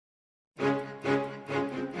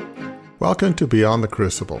Welcome to Beyond the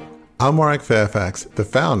Crucible. I'm Warwick Fairfax, the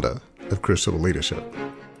founder of Crucible Leadership.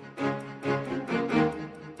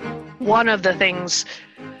 One of the things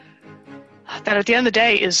that at the end of the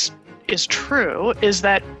day is true is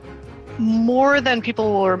that more than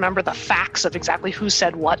people will remember the facts of exactly who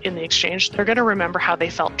said what in the exchange, they're going to remember how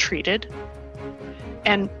they felt treated.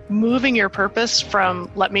 And moving your purpose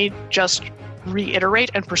from let me just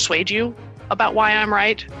reiterate and persuade you about why I'm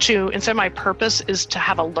right to instead my purpose is to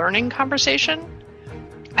have a learning conversation.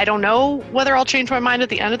 I don't know whether I'll change my mind at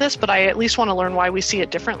the end of this, but I at least want to learn why we see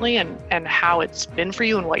it differently and how it's been for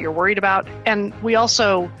you and what you're worried about. And we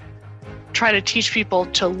also try to teach people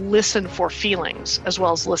to listen for feelings as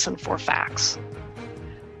well as listen for facts.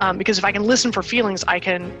 Because if I can listen for feelings, I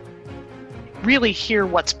can really hear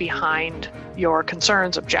what's behind your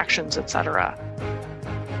concerns, objections, etc.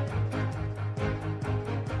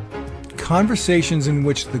 Conversations in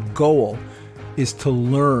which the goal is to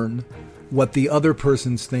learn what the other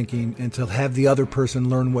person's thinking and to have the other person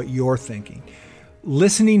learn what you're thinking.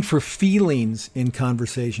 Listening for feelings in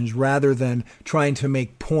conversations rather than trying to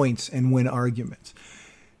make points and win arguments.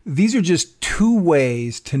 These are just two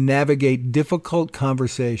ways to navigate difficult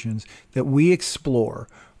conversations that we explore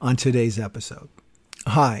on today's episode.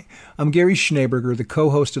 Hi, I'm Gary Schneeberger, the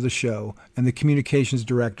co-host of the show and the communications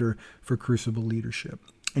director for Crucible Leadership.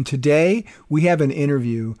 And today we have an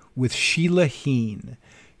interview with Sheila Heen.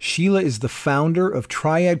 Sheila is the founder of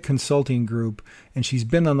Triad Consulting Group, and she's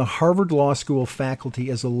been on the Harvard Law School faculty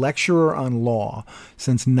as a lecturer on law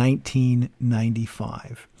since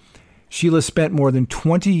 1995. Sheila spent more than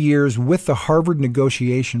 20 years with the Harvard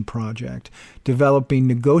Negotiation Project, developing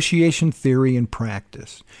negotiation theory and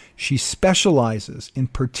practice. She specializes in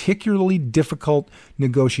particularly difficult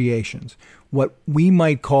negotiations, what we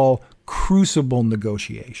might call crucible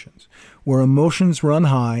negotiations, where emotions run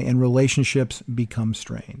high and relationships become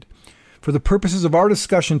strained. For the purposes of our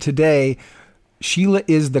discussion today, Sheila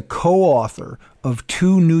is the co-author of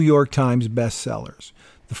 2 New York Times bestsellers.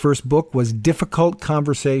 The first book was Difficult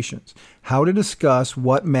Conversations, How to Discuss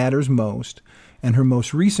What Matters Most, and her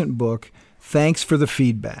most recent book, Thanks for the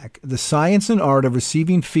Feedback, The Science and Art of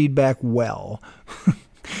Receiving Feedback Well,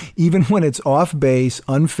 even when it's off base,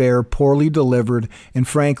 unfair, poorly delivered, and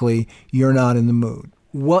frankly, you're not in the mood.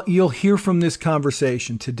 What you'll hear from this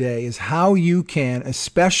conversation today is how you can,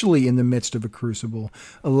 especially in the midst of a crucible,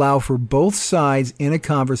 allow for both sides in a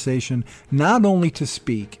conversation not only to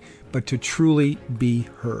speak, but to truly be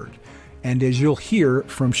heard. And as you'll hear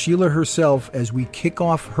from Sheila herself as we kick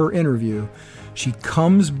off her interview, she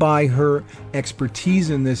comes by her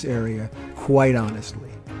expertise in this area quite honestly.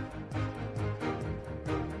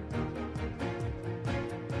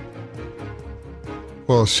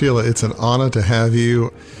 Well, Sheila, it's an honor to have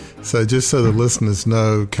you. So just so the listeners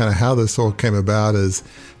know kind of how this all came about is,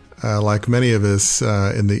 like many of us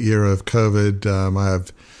in the era of COVID, I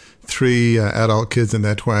have 3 adult kids in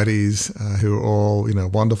their 20s who are all,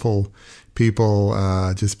 wonderful people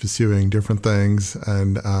just pursuing different things.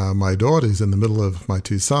 And my daughter's in the middle of my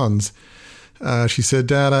 2 sons. She said,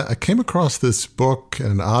 Dad, I came across this book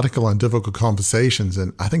and an article on difficult conversations,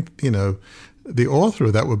 and I think, the author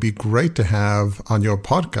of that would be great to have on your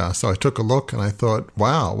podcast. So I took a look and I thought,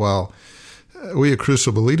 wow, well, we at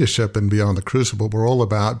Crucible Leadership and Beyond the Crucible, we're all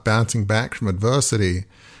about bouncing back from adversity.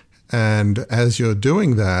 And as you're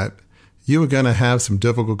doing that, you are going to have some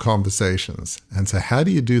difficult conversations. And so how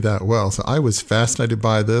do you do that well? So I was fascinated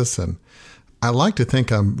by this, and I like to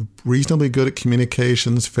think I'm reasonably good at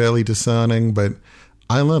communications, fairly discerning, but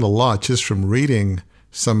I learned a lot just from reading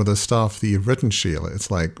some of the stuff that you've written, Sheila.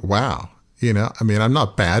 It's like, wow. I'm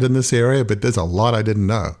not bad in this area, but there's a lot I didn't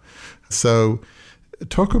know. So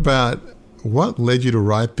talk about what led you to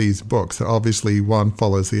write these books. Obviously, one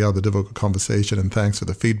follows the other, Difficult Conversation and Thanks for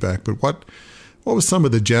the Feedback. But what was some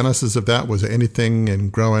of the genesis of that? Was there anything in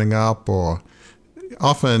growing up, or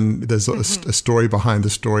often there's a story behind the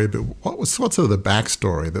story, but what's sort of the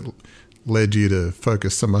backstory that led you to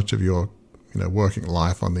focus so much of your working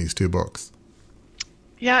life on these 2 books?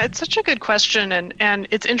 Yeah, it's such a good question. And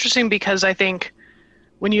it's interesting because I think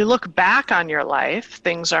when you look back on your life,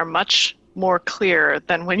 things are much more clear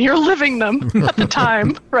than when you're living them at the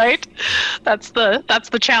time, right? That's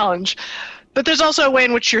the challenge. But there's also a way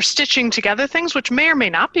in which you're stitching together things which may or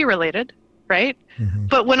may not be related, right? Mm-hmm.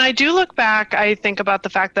 But when I do look back, I think about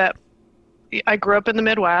the fact that I grew up in the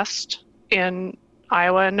Midwest, in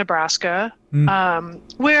Iowa and Nebraska,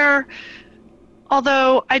 where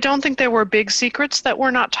although I don't think there were big secrets that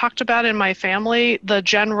were not talked about in my family, the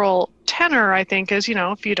general tenor, I think, is,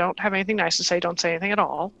 if you don't have anything nice to say, don't say anything at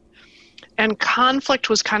all. And conflict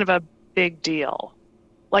was kind of a big deal.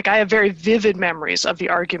 Like, I have very vivid memories of the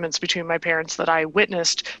arguments between my parents that I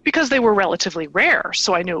witnessed because they were relatively rare,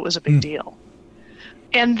 so I knew it was a big deal.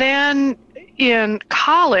 And then in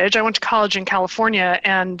college, I went to college in California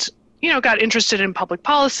and, got interested in public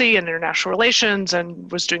policy and international relations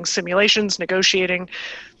and was doing simulations, negotiating,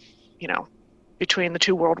 between the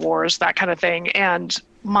two world wars, that kind of thing. And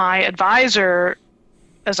my advisor,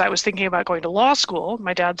 as I was thinking about going to law school,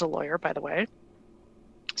 my dad's a lawyer, by the way,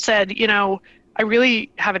 said, I really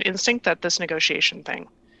have an instinct that this negotiation thing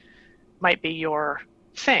might be your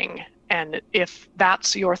thing. And if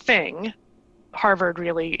that's your thing, Harvard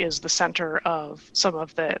really is the center of some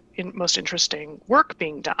of the most interesting work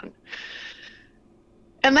being done.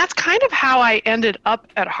 And that's kind of how I ended up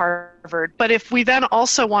at Harvard. But if we then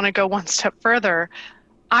also want to go one step further,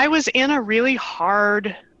 I was in a really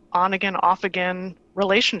hard on-again, off-again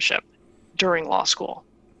relationship during law school.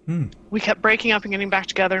 We kept breaking up and getting back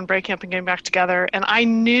together and breaking up and getting back together. And I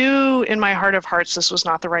knew in my heart of hearts this was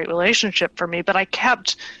not the right relationship for me, but I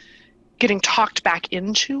kept getting talked back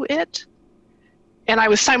into it. And I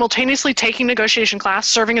was simultaneously taking negotiation class,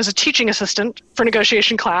 serving as a teaching assistant for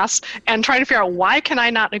negotiation class, and trying to figure out, why can I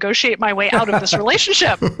not negotiate my way out of this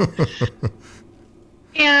relationship?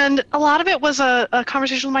 And a lot of it was a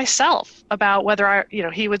conversation with myself about whether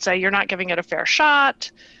he would say, you're not giving it a fair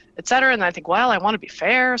shot, et cetera. And I think, well, I want to be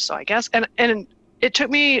fair, so I guess. And it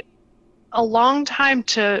took me a long time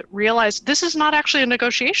to realize this is not actually a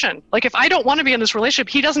negotiation. Like, if I don't want to be in this relationship,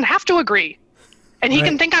 he doesn't have to agree. And he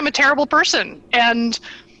can think I'm a terrible person. And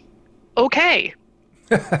okay,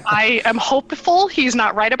 I am hopeful he's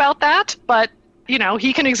not right about that, but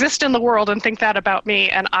he can exist in the world and think that about me,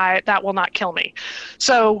 and that will not kill me.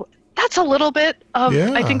 So that's a little bit of,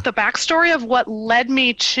 I think, the backstory of what led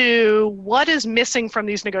me to what is missing from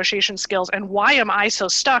these negotiation skills and why am I so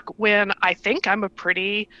stuck when I think I'm a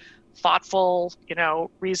pretty thoughtful,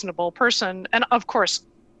 reasonable person. And of course,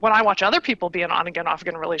 when I watch other people be in on-again,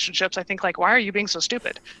 off-again relationships, I think, like, why are you being so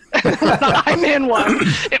stupid? When I'm in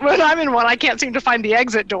one, I can't seem to find the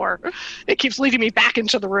exit door. It keeps leading me back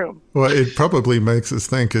into the room. Well, it probably makes us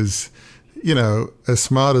think as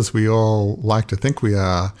smart as we all like to think we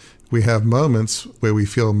are, we have moments where we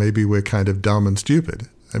feel maybe we're kind of dumb and stupid.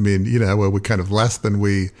 I mean, where we're kind of less than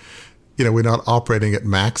we're not operating at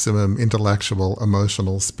maximum intellectual,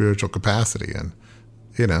 emotional, spiritual capacity. And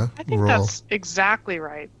I think that's exactly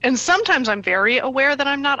right. And sometimes I'm very aware that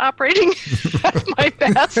I'm not operating at my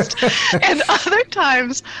best. And other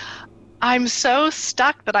times I'm so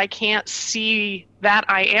stuck that I can't see that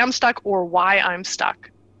I am stuck or why I'm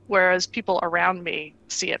stuck, whereas people around me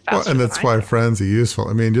see it faster. Well, and that's why friends are useful.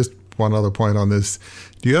 I mean, just one other point on this.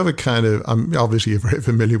 Do you ever kind of, obviously you're very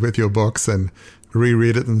familiar with your books and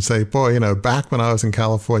reread it and say, boy, back when I was in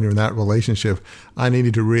California in that relationship, I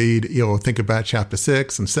needed to read, think about chapter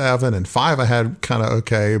 6 and 7 and 5 I had kind of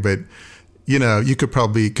okay, but, you could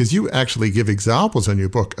probably, because you actually give examples in your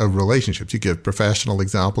book of relationships. You give professional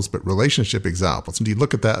examples, but relationship examples. And you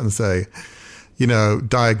look at that and say,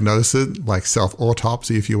 diagnose it, like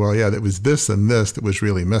self-autopsy, if you will. Yeah, there was this and this that was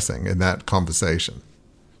really missing in that conversation.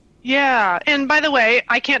 Yeah. And by the way,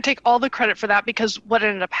 I can't take all the credit for that because what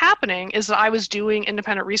ended up happening is that I was doing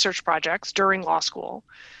independent research projects during law school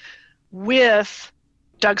with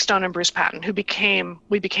Doug Stone and Bruce Patton,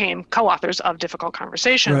 we became co-authors of Difficult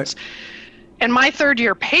Conversations. Right. And my third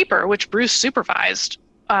year paper, which Bruce supervised,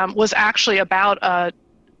 was actually about a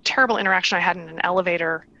terrible interaction I had in an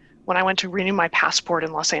elevator when I went to renew my passport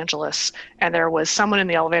in Los Angeles. And there was someone in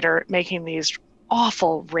the elevator making these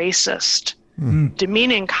awful racist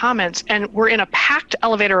demeaning comments, and we're in a packed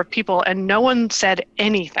elevator of people and no one said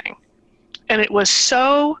anything. And it was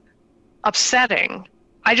so upsetting.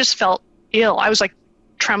 I just felt ill. I was like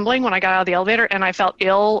trembling when I got out of the elevator, and I felt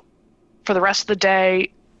ill for the rest of the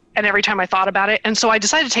day and every time I thought about it. And so I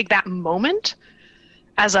decided to take that moment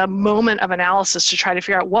as a moment of analysis to try to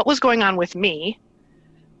figure out what was going on with me,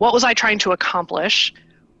 what was I trying to accomplish,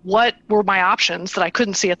 what were my options that I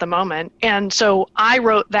couldn't see at the moment. And so I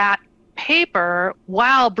wrote that paper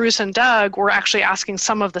while Bruce and Doug were actually asking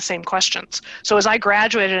some of the same questions. So as I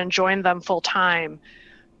graduated and joined them full time,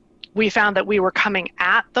 we found that we were coming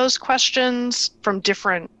at those questions from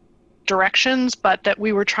different directions, but that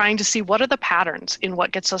we were trying to see what are the patterns in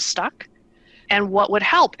what gets us stuck and what would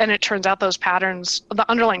help. And it turns out those patterns, the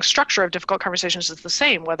underlying structure of Difficult Conversations is the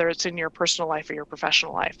same, whether it's in your personal life or your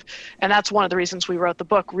professional life. And that's one of the reasons we wrote the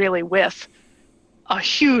book, really with a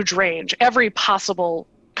huge range, every possible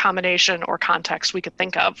combination or context we could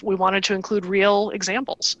think of. We wanted to include real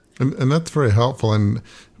examples. And that's very helpful. And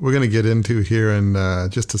we're going to get into here in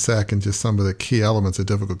just a second, just some of the key elements of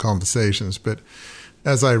Difficult Conversations. But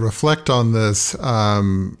as I reflect on this,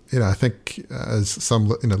 I think as some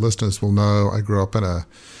listeners will know, I grew up in a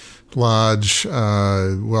large,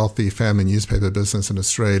 wealthy family newspaper business in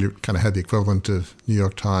Australia. Kind of had the equivalent of New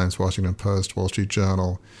York Times, Washington Post, Wall Street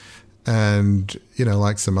Journal. And,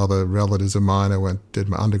 like some other relatives of mine, I did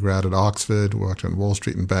my undergrad at Oxford, worked on Wall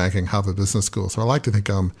Street and banking, Harvard Business School. So I like to think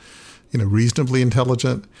I'm, reasonably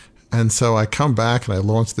intelligent. And so I come back and I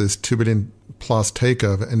launched this $2 billion plus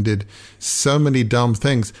takeover and did so many dumb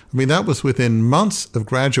things. I mean, that was within months of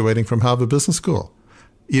graduating from Harvard Business School.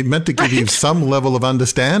 It meant to give you some level of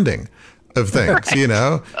understanding of things,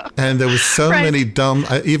 and there was so many dumb,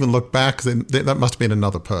 I even look back, that must have been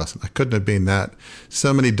another person. I couldn't have been that.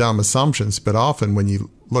 So many dumb assumptions, but often when you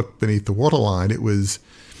look beneath the waterline, it was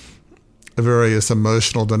various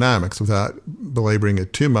emotional dynamics. Without belaboring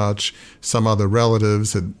it too much, some other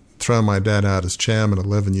relatives had thrown my dad out as chairman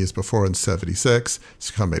 11 years before in 76. It's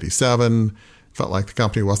come 87. Felt like the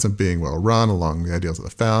company wasn't being well run along the ideals of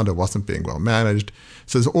the founder, wasn't being well managed.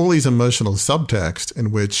 So there's all these emotional subtext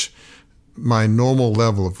in which my normal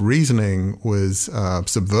level of reasoning was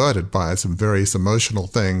subverted by some various emotional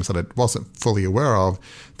things that I wasn't fully aware of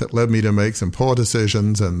that led me to make some poor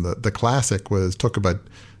decisions. And the classic was, talk about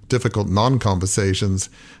difficult non-conversations.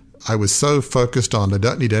 I was so focused on, I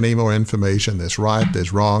don't need any more information. There's right,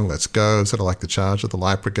 there's wrong, let's go. Sort of like the charge of the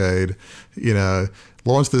light brigade,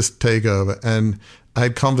 launched this takeover. And I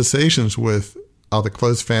had conversations with other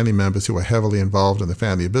close family members who were heavily involved in the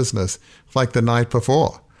family business, like the night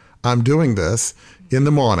before. I'm doing this in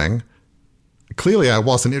the morning. Clearly, I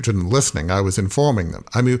wasn't interested in listening. I was informing them.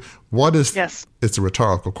 I mean, what is, yes. It's a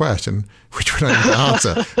rhetorical question, which we don't need to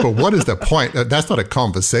answer, but what is the point? That's not a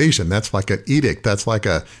conversation. That's like an edict. That's like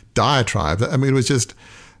a diatribe. I mean, I just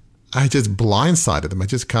blindsided them. I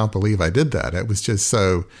just can't believe I did that. It was just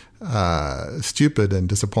so stupid and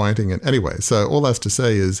disappointing. And anyway, so all that's to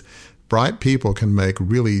say is bright people can make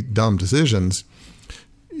really dumb decisions,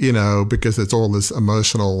 because it's all this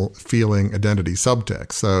emotional feeling, identity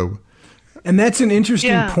subtext. So, and that's an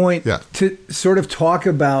interesting point Yeah. to sort of talk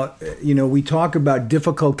about. We talk about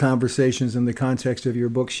difficult conversations in the context of your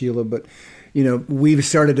book, Sheila, but, we've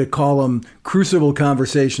started to call them crucible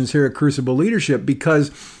conversations here at Crucible Leadership because,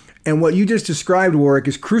 and what you just described, Warwick,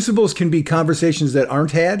 is crucibles can be conversations that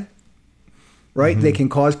aren't had, right? Mm-hmm. They can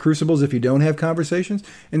cause crucibles if you don't have conversations.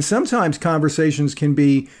 And sometimes conversations can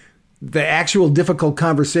be, the actual difficult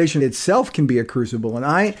conversation itself can be a crucible. And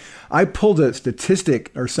I pulled a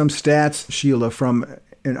statistic or some stats, Sheila, from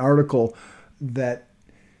an article that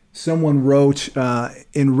someone wrote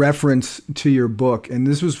in reference to your book. And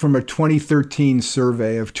this was from a 2013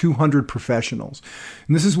 survey of 200 professionals.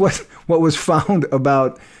 And this is what was found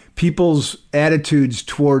about people's attitudes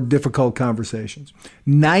toward difficult conversations.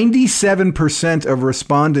 97% of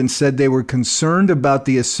respondents said they were concerned about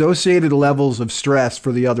the associated levels of stress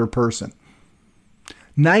for the other person.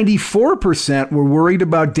 94% were worried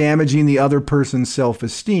about damaging the other person's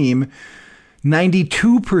self-esteem.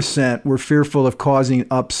 92% were fearful of causing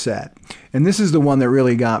upset. And this is the one that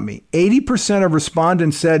really got me. 80% of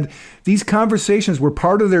respondents said these conversations were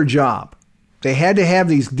part of their job. They had to have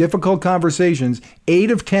these difficult conversations.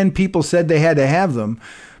 8 of 10 people said they had to have them,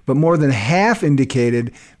 but more than half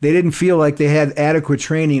indicated they didn't feel like they had adequate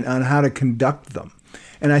training on how to conduct them.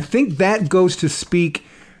 And I think that goes to speak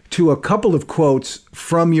to a couple of quotes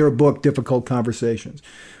from your book, Difficult Conversations.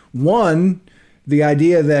 One, the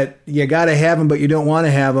idea that you got to have them, but you don't want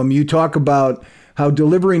to have them. You talk about how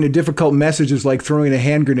delivering a difficult message is like throwing a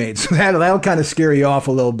hand grenade. So that'll kind of scare you off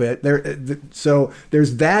a little bit. So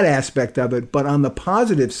there's that aspect of it. But on the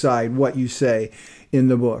positive side, what you say in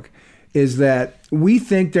the book is that we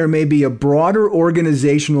think there may be a broader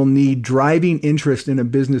organizational need driving interest in a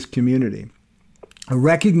business community. A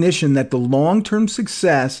recognition that the long-term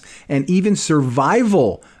success and even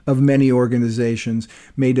survival of many organizations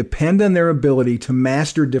may depend on their ability to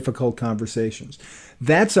master difficult conversations.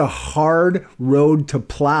 That's a hard road to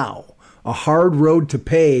plow, a hard road to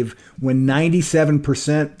pave when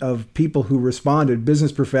 97% of people who responded,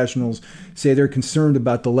 business professionals, say they're concerned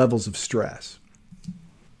about the levels of stress.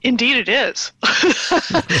 Indeed it is.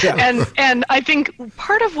 And I think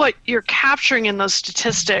part of what you're capturing in those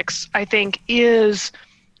statistics, I think, is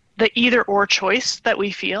the either or choice that we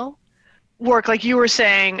feel. Work, like you were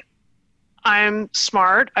saying, I'm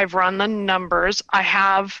smart, I've run the numbers, I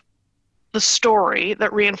have the story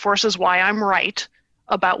that reinforces why I'm right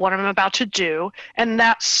about what I'm about to do, and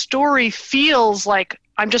that story feels like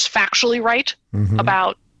I'm just factually right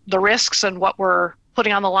about the risks and what we're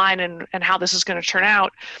putting on the line and how this is going to turn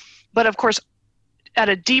out. But of course, at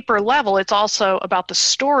a deeper level, it's also about the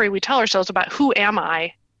story we tell ourselves about who am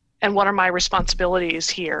I And what are my responsibilities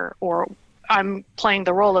here? Or I'm playing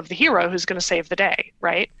the role of the hero who's going to save the day,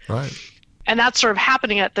 right? Right. And that's sort of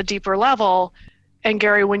happening at the deeper level. And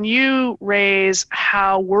Gary, when you raise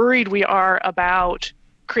how worried we are about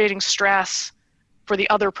creating stress for the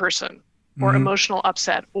other person, or emotional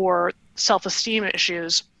upset, or self-esteem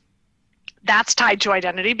issues, that's tied to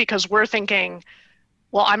identity, because we're thinking,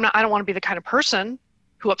 well, I don't want to be the kind of person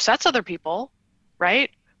who upsets other people, right?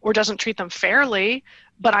 Or doesn't treat them fairly,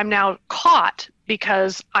 but I'm now caught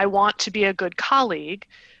because I want to be a good colleague,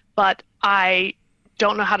 but I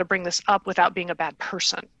don't know how to bring this up without being a bad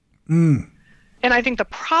person. And I think the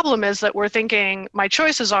problem is that we're thinking my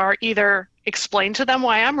choices are either explain to them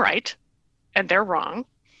why I'm right and they're wrong,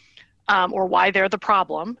 or why they're the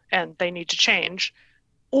problem and they need to change,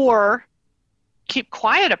 or keep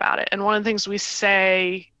quiet about it. And one of the things we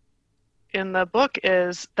say in the book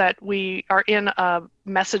is that we are in a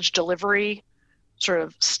message delivery sort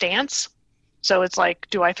of stance. So it's like,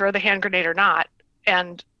 do I throw the hand grenade or not?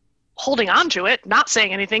 And holding on to it, not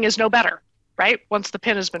saying anything, is no better, right? Once the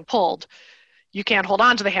pin has been pulled, you can't hold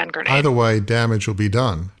on to the hand grenade. Either way, damage will be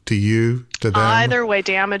done to you, to them. Either way,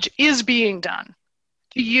 damage is being done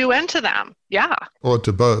to you and to them. Yeah. Or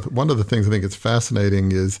to both. One of the things I think is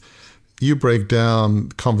fascinating is you break down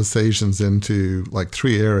conversations into like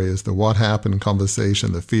 3 areas: the what happened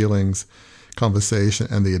conversation, the feelings conversation,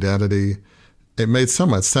 and the identity. It made so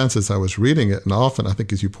much sense as I was reading it. And often, I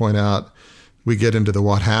think, as you point out, we get into the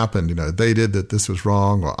what happened. You know, they did that, this was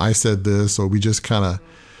wrong, or I said this, or we just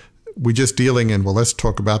dealing in, well, let's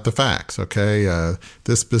talk about the facts, okay?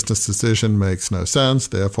 This business decision makes no sense,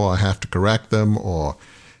 therefore I have to correct them,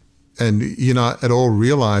 and you're not at all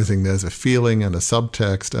realizing there's a feeling and a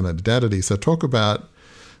subtext and an identity. So talk about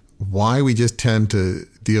why we just tend to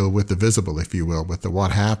deal with the visible, if you will, with the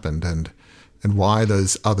what happened, and why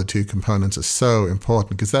those other 2 components are so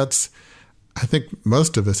important, because that's, I think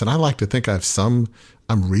most of us, and I like to think I'm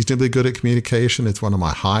reasonably good at communication. It's one of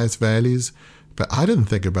my highest values, but I didn't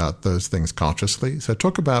think about those things consciously. So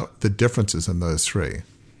talk about the differences in those 3.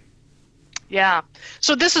 Yeah.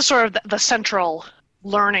 So this is sort of the central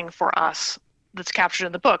learning for us that's captured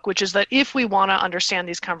in the book, which is that if we want to understand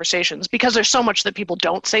these conversations, because there's so much that people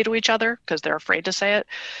don't say to each other because they're afraid to say it,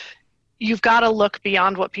 you've got to look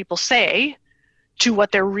beyond what people say to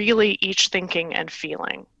what they're really each thinking and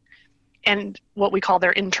feeling, and what we call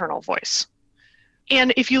their internal voice.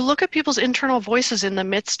 And if you look at people's internal voices in the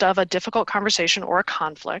midst of a difficult conversation or a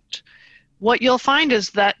conflict, what you'll find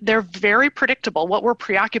is that they're very predictable. What we're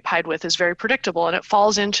preoccupied with is very predictable, and it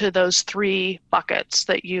falls into those 3 buckets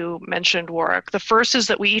that you mentioned, Warwick. The first is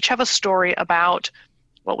that we each have a story about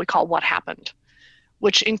what we call what happened,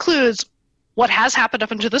 which includes what has happened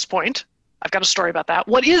up until this point. I've got a story about that.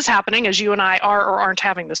 What is happening as you and I are or aren't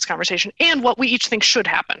having this conversation, and what we each think should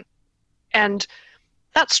happen. And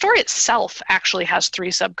that story itself actually has 3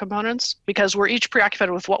 subcomponents, because we're each preoccupied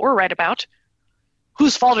with what we're right about,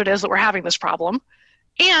 whose fault it is that we're having this problem,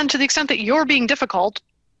 and to the extent that you're being difficult,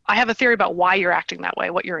 I have a theory about why you're acting that way,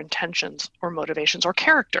 what your intentions or motivations or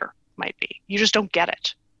character might be. You just don't get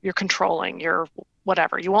it. You're controlling, you're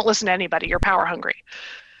whatever. You won't listen to anybody, you're power hungry.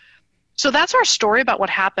 So that's our story about what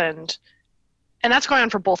happened, and that's going on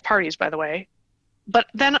for both parties, by the way. But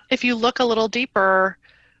then if you look a little deeper,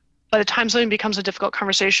 by the time something becomes a difficult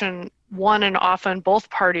conversation, one and often both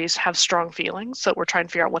parties have strong feelings that we're trying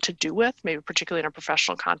to figure out what to do with, maybe particularly in a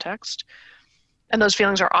professional context. And those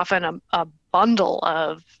feelings are often a bundle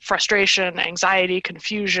of frustration, anxiety,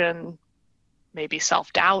 confusion, maybe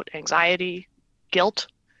self-doubt, anxiety, guilt.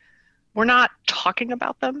 We're not talking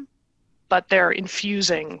about them, but they're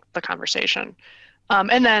infusing the conversation.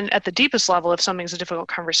 And then at the deepest level, if something's a difficult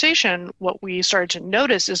conversation, what we started to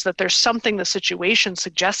notice is that there's something the situation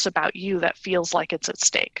suggests about you that feels like it's at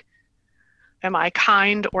stake. Am I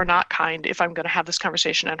kind or not kind if I'm going to have this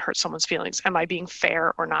conversation and hurt someone's feelings? Am I being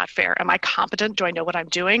fair or not fair? Am I competent? Do I know what I'm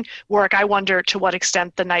doing? Warwick, I wonder to what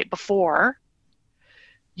extent the night before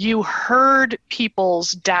you heard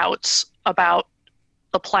people's doubts about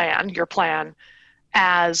the plan, your plan,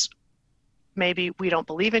 as maybe we don't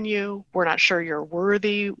believe in you, we're not sure you're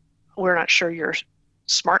worthy, we're not sure you're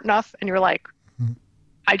smart enough, and you're like,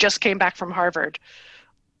 I just came back from Harvard.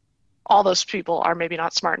 All those people are maybe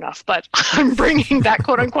not smart enough, but I'm bringing that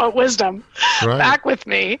quote unquote wisdom back with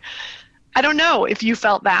me. I don't know if you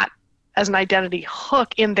felt that as an identity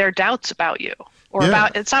hook in their doubts about you, or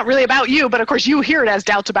about, it's not really about you, but of course you hear it as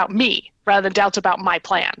doubts about me rather than doubts about my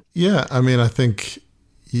plan. Yeah, I mean, I think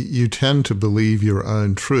you tend to believe your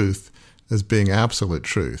own truth as being absolute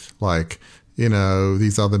truth. Like, you know,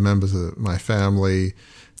 these other members of my family,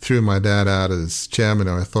 threw my dad out as chairman,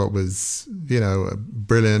 who I thought was, a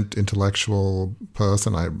brilliant intellectual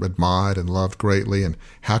person I admired and loved greatly. And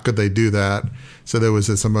how could they do that? So there was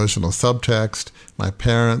this emotional subtext. My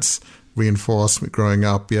parents reinforced me growing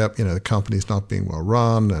up, the company's not being well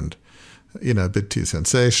run and, a bit too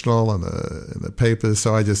sensational in the papers.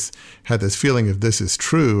 So I just had this feeling of this is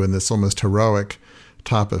true and this almost heroic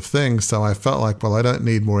type of thing. So I felt like, well, I don't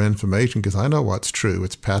need more information because I know what's true.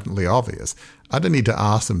 It's patently obvious. I didn't need to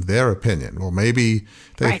ask them their opinion. Well, maybe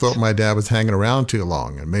they thought my dad was hanging around too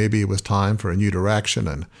long and maybe it was time for a new direction.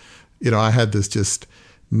 And, I had this just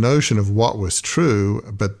notion of what was true,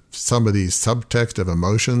 but some of these subtext of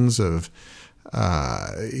emotions of,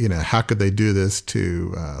 how could they do this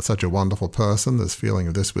to such a wonderful person? This feeling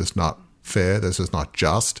of this was not fair, this was not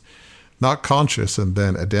just, not conscious. And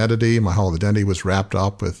then identity, my whole identity was wrapped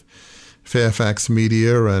up with Fairfax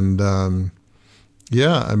Media. And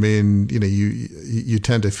you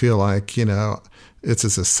tend to feel like, it's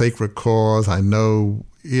a sacred cause. I know,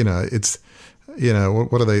 it's,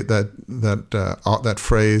 what are they, that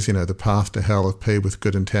phrase, the path to hell is paved with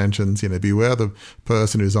good intentions, beware the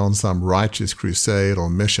person who's on some righteous crusade or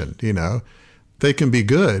mission, they can be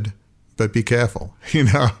good, but be careful,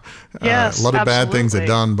 Yes, a lot of bad things are absolutely.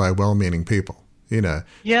 done by well-meaning people,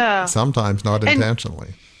 Yeah. sometimes not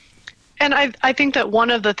intentionally. And I think that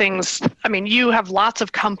one of the things, you have lots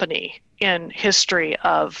of company in history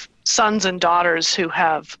of sons and daughters who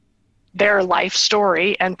have their life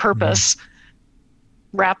story and purpose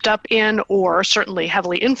wrapped up in, or certainly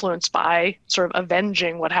heavily influenced by, sort of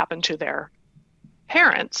avenging what happened to their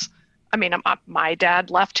parents. My dad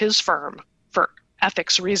left his firm for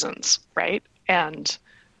ethics reasons, right? And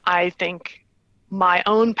I think my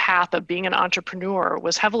own path of being an entrepreneur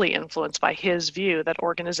was heavily influenced by his view that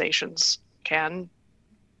organizations can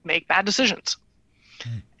make bad decisions.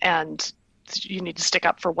 And you need to stick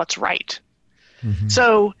up for what's right.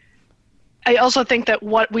 So I also think that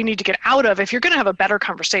what we need to get out of, if you're going to have a better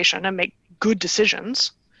conversation and make good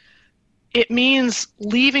decisions, it means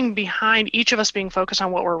leaving behind each of us being focused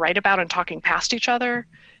on what we're right about and talking past each other,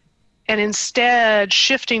 and instead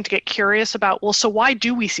shifting to get curious about, well, so why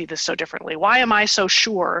do we see this so differently? Why am I so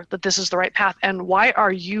sure that this is the right path? And why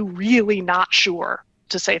are you really not sure,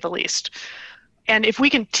 to say the least? And if we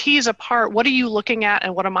can tease apart, what are you looking at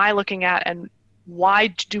and what am I looking at, and why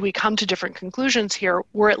do we come to different conclusions here,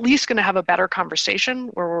 we're at least going to have a better conversation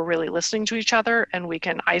where we're really listening to each other and we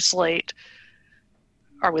can isolate,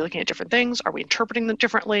 are we looking at different things? Are we interpreting them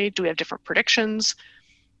differently? Do we have different predictions?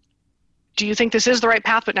 Do you think this is the right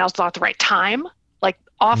path, but now it's not the right time? Like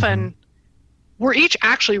often we're each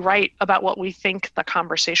actually right about what we think the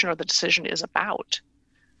conversation or the decision is about.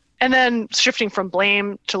 And then shifting from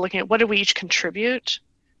blame to looking at what did we each contribute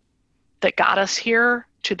that got us here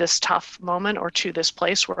to this tough moment or to this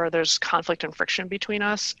place where there's conflict and friction between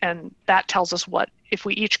us. And that tells us what, if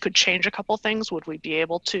we each could change a couple things, would we be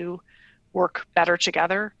able to work better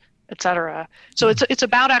together, et cetera. So it's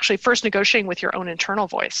about actually first negotiating with your own internal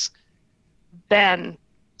voice, then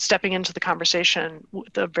stepping into the conversation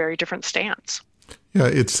with a very different stance. Yeah,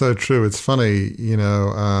 it's so true. It's funny,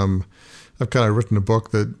 I've kind of written a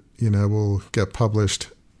book that, will get published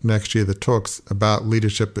next year that talks about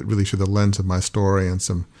leadership, but really through the lens of my story and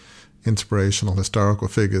some inspirational historical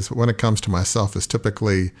figures. But when it comes to myself, it's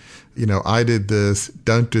typically, I did this,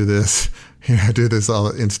 don't do this, do this all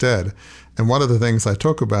instead. And one of the things I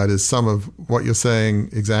talk about is some of what you're saying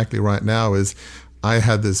exactly right now is I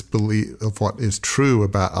had this belief of what is true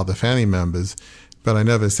about other family members, but I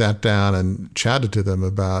never sat down and chatted to them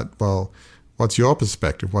about, well, what's your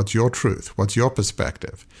perspective? What's your truth? What's your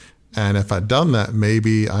perspective? And if I'd done that,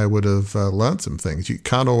 maybe I would have learned some things. You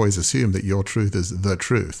can't always assume that your truth is the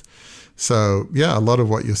truth. So, yeah, a lot of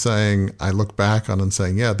what you're saying, I look back on and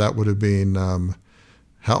saying, yeah, that would have been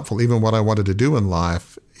helpful. Even what I wanted to do in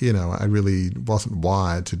life, I really wasn't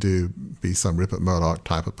wired to be some Rupert Murdoch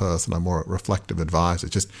type of person. I'm more a reflective advisor.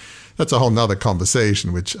 That's a whole nother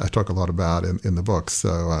conversation, which I talk a lot about in the book.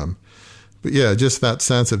 So, but yeah, just that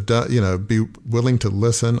sense of, be willing to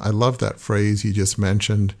listen. I love that phrase you just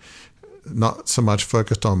mentioned, not so much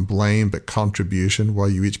focused on blame, but contribution, while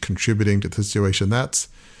you each contributing to the situation.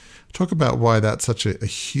 Talk about why that's such a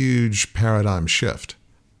huge paradigm shift,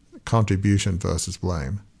 contribution versus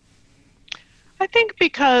blame. I think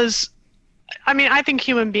because, I think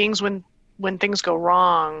human beings, when things go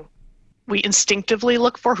wrong, we instinctively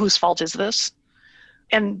look for whose fault is this?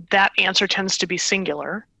 And that answer tends to be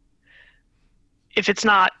singular. If it's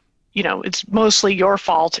not, it's mostly your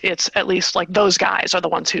fault, it's at least like those guys are the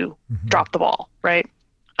ones who dropped the ball, right?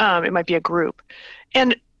 It might be a group.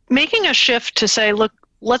 And making a shift to say, look,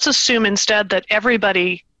 let's assume instead that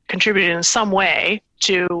everybody contributed in some way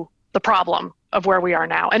to the problem of where we are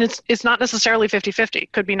now. And it's not necessarily 50-50.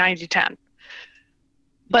 It could be 90-10.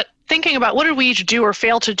 But thinking about what did we each do or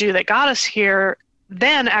fail to do that got us here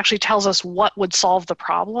then actually tells us what would solve the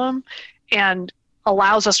problem and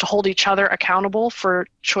allows us to hold each other accountable for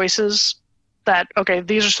choices that, okay,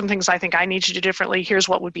 these are some things I think I need to do differently. Here's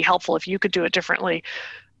what would be helpful if you could do it differently.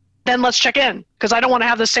 Then let's check in, because I don't want to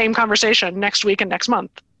have the same conversation next week and next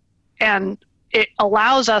month. And it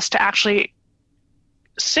allows us to actually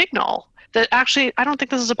signal that actually, I don't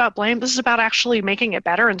think this is about blame. This is about actually making it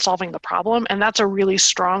better and solving the problem. And that's a really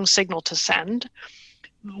strong signal to send.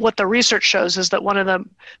 What the research shows is that one of the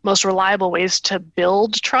most reliable ways to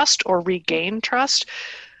build trust or regain trust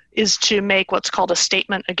is to make what's called a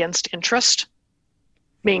statement against interest,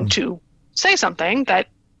 meaning to say something that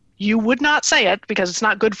you would not say it because it's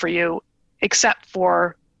not good for you, except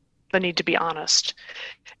for the need to be honest.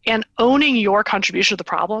 And owning your contribution to the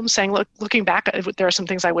problem, saying, look, looking back, there are some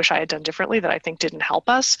things I wish I had done differently that I think didn't help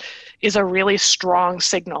us, is a really strong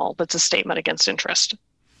signal that's a statement against interest.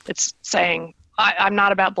 It's saying, I'm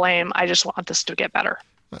not about blame. I just want this to get better.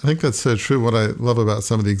 I think that's so true. What I love about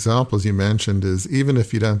some of the examples you mentioned is even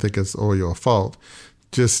if you don't think it's all your fault,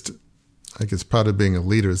 just, I guess part of being a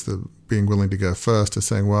leader is the being willing to go first, to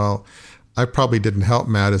saying, well, I probably didn't help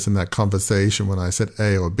matters in that conversation when I said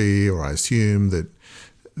A or B, or I assumed that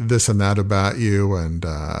this and that about you, and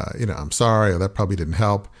I'm sorry, or that probably didn't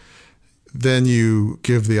help. Then you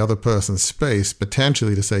give the other person space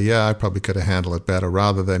potentially to say, yeah, I probably could have handled it better,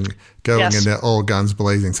 rather than going in there all guns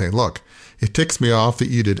blazing saying, look, it ticks me off that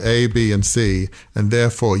you did A, B, and C, and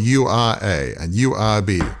therefore you are A and you are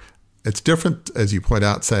B. It's different, as you point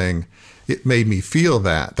out, saying it made me feel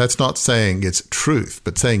that. That's not saying it's truth,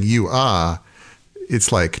 but saying you are,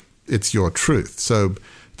 it's like it's your truth. So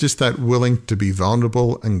just that willing to be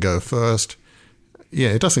vulnerable and go first, yeah,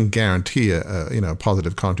 it doesn't guarantee a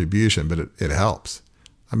positive contribution, but it helps.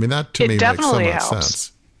 I mean, that to me makes so much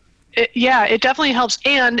sense. It definitely helps.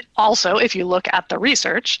 And also, if you look at the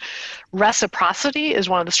research, reciprocity is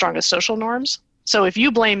one of the strongest social norms. So if you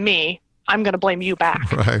blame me, I'm going to blame you back,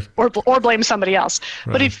 right, or blame somebody else.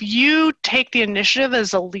 Right. But if you take the initiative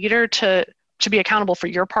as a leader to be accountable for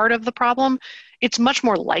your part of the problem, it's much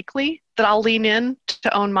more likely that I'll lean in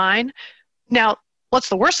to own mine. Now, what's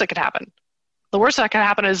the worst that could happen? The worst that could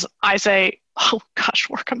happen is I say, oh gosh,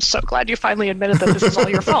 Work, I'm so glad you finally admitted that this is all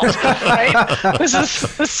your fault, right?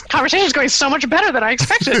 This conversation is going so much better than I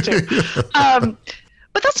expected it to.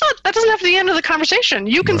 But that doesn't have to be the end of the conversation.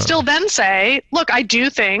 You can still then say, look, I do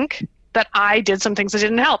think that I did some things that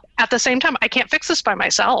didn't help. At the same time, I can't fix this by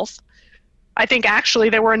myself. I think actually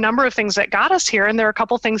there were a number of things that got us here, and there are a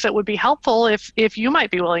couple things that would be helpful if you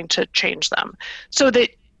might be willing to change them. So that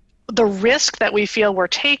the risk that we feel we're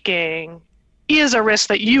taking is a risk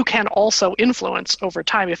that you can also influence over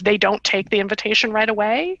time. If they don't take the invitation right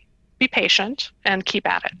away, be patient and keep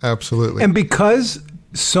at it. Absolutely. And because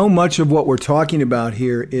so much of what we're talking about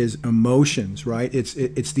here is emotions, right? It's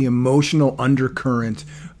the emotional undercurrent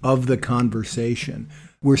of the conversation.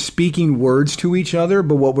 We're speaking words to each other,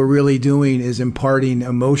 but what we're really doing is imparting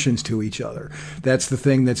emotions to each other. That's the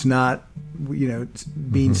thing that's not,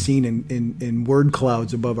 being seen in word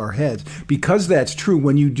clouds above our heads. Because that's true,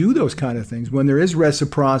 when you do those kind of things, when there is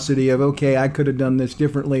reciprocity of, okay, I could have done this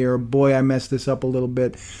differently, or boy, I messed this up a little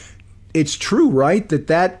bit, it's true, right,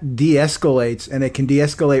 that de-escalates, and it can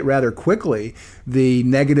de-escalate rather quickly, the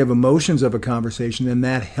negative emotions of a conversation, and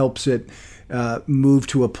that helps it move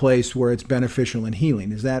to a place where it's beneficial and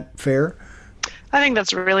healing. Is that fair? I think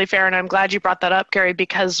that's really fair, and I'm glad you brought that up, Gary,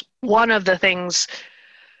 because one of the things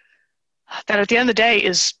that at the end of the day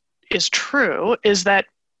is true is that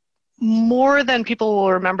more than people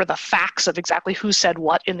will remember the facts of exactly who said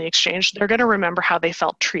what in the exchange, they're going to remember how they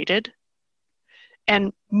felt treated.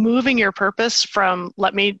 And moving your purpose from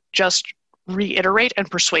let me just reiterate and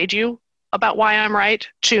persuade you about why I'm right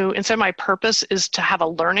to instead my purpose is to have a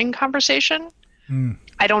learning conversation.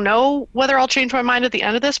 I don't know whether I'll change my mind at the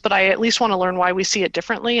end of this, but I at least want to learn why we see it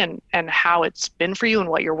differently and how it's been for you and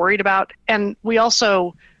what you're worried about. And we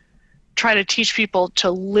also try to teach people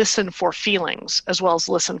to listen for feelings as well as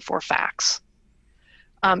listen for facts.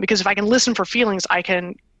 Because if I can listen for feelings, I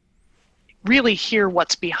can really hear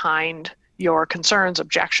what's behind your concerns,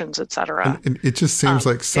 objections, etc. And it just seems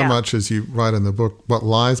like so much, as you write in the book, what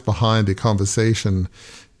lies behind a conversation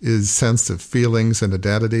is sense of feelings and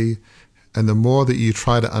identity. And the more that you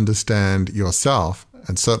try to understand yourself,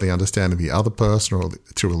 and certainly understanding the other person or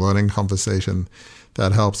through a learning conversation,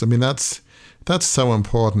 that helps. I mean, that's so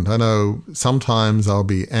important. I know sometimes I'll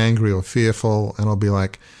be angry or fearful, and I'll be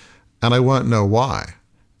like, and I won't know why.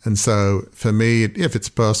 And so for me, if it's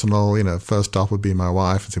personal, first stop would be my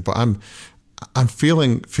wife and say, but I'm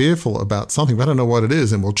feeling fearful about something, but I don't know what it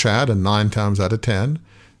is. And we'll chat, and 9 times out of 10,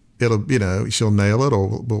 she'll nail it,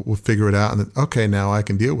 or we'll figure it out. And then, okay, now I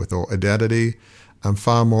can deal with it. Or identity, I'm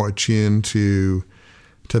far more attuned to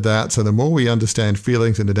that. So the more we understand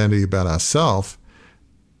feelings and identity about ourselves,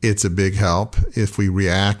 it's a big help. If we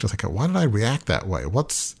react, it's like, why did I react that way?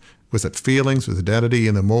 Was it feelings, was it identity?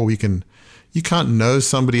 And the more you can't know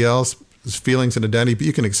somebody else's feelings and identity, but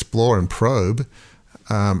you can explore and probe.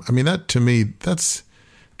 That to me,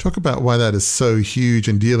 talk about why that is so huge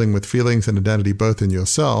in dealing with feelings and identity, both in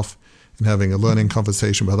yourself and having a learning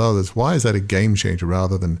conversation with others. Why is that a game changer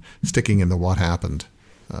rather than sticking in the what happened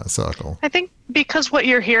circle? I think because what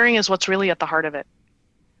you're hearing is what's really at the heart of it.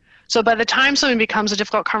 So by the time something becomes a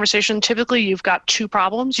difficult conversation, typically you've got 2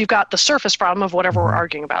 problems. You've got the surface problem of whatever we're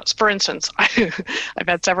arguing about. For instance, I've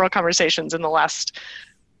had several conversations in the last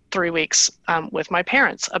 3 weeks with my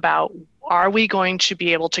parents about, are we going to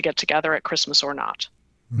be able to get together at Christmas or not?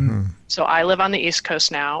 Mm-hmm. So I live on the East Coast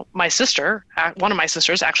now. My sister, one of my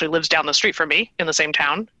sisters, actually lives down the street from me in the same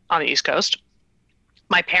town on the East Coast.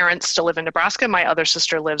 My parents still live in Nebraska. My other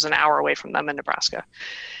sister lives an hour away from them in Nebraska.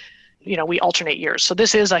 We alternate years. So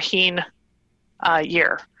this is a Heen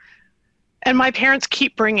year. And my parents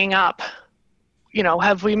keep bringing up,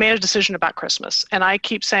 have we made a decision about Christmas? And I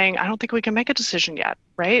keep saying, I don't think we can make a decision yet,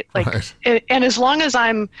 right? Right. And as long as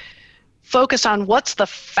I'm focused on what's the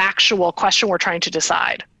factual question we're trying to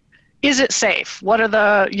decide. Is it safe?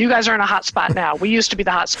 You guys are in a hot spot now. We used to be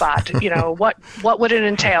the hot spot. What would it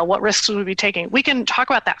entail? What risks would we be taking? We can talk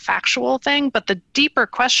about that factual thing, but the deeper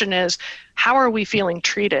question is, how are we feeling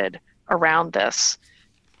treated around this?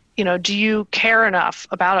 Do you care enough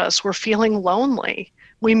about us? We're feeling lonely.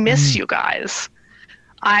 We miss you guys.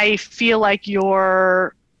 I feel like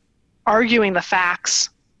you're arguing the facts,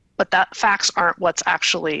 but that facts aren't what's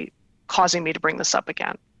actually causing me to bring this up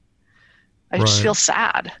again. I just feel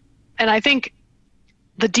sad. And I think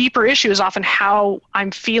the deeper issue is often how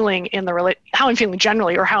I'm feeling how I'm feeling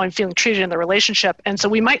generally, or how I'm feeling treated in the relationship. And so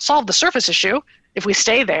we might solve the surface issue if we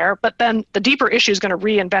stay there, but then the deeper issue is going to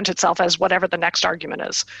reinvent itself as whatever the next argument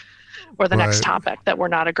is, or the next topic that we're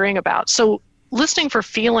not agreeing about. So listening for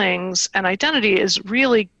feelings and identity is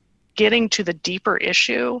really getting to the deeper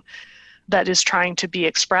issue that is trying to be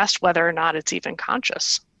expressed, whether or not it's even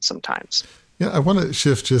conscious sometimes. Yeah, I want to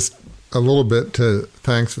shift just a little bit to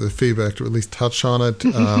thanks for the feedback, to at least touch on it.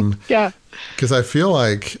 Yeah. Because I feel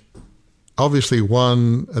like, obviously,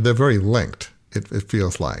 they're very linked, it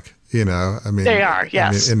feels like. They are,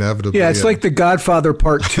 yes. Inevitably. Yeah, it's like The Godfather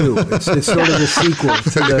Part 2. It's sort of the sequel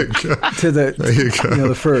to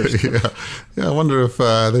the first. Yeah, I wonder if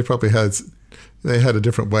they probably had a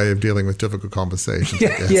different way of dealing with difficult conversations.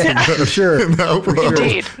 Yeah, for sure.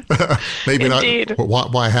 Indeed. Maybe Indeed.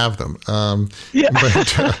 not. Why have them?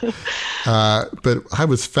 But I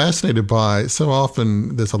was fascinated by, so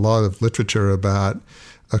often there's a lot of literature about,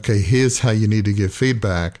 okay, here's how you need to give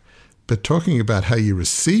feedback. But talking about how you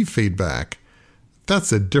receive feedback,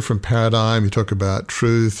 that's a different paradigm. You talk about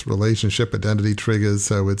truth, relationship, identity triggers.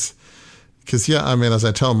 So it's, because, as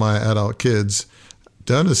I tell my adult kids,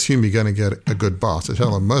 don't assume you're going to get a good boss. I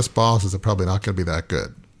tell them most bosses are probably not going to be that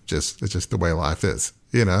good. It's just the way life is,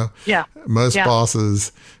 Yeah. Most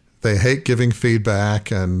bosses, they hate giving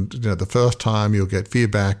feedback. And, the first time you'll get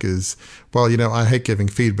feedback is, well, I hate giving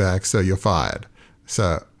feedback, so you're fired.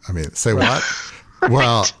 So, say what?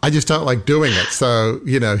 Well, I just don't like doing it. So,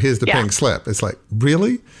 here's the pink slip. It's like,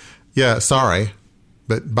 really? Yeah, sorry,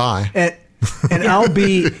 but bye. And I'll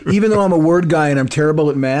be, even though I'm a word guy and I'm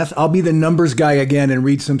terrible at math, I'll be the numbers guy again and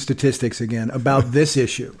read some statistics again about this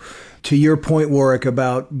issue. To your point, Warwick,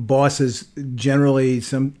 about bosses generally,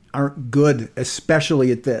 some aren't good,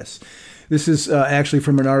 especially at this. This is actually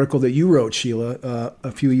from an article that you wrote, Sheila,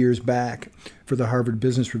 a few years back for the Harvard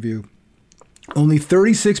Business Review. Only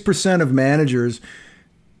 36% of managers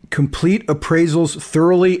complete appraisals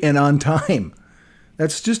thoroughly and on time.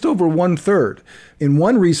 That's just over 1/3. In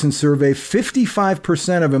one recent survey,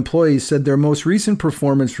 55% of employees said their most recent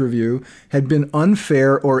performance review had been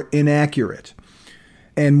unfair or inaccurate.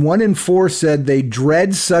 And 1 in 4 said they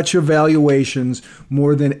dread such evaluations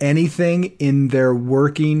more than anything in their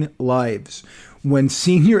working lives. When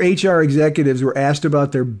senior HR executives were asked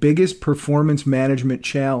about their biggest performance management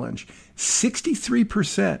challenge,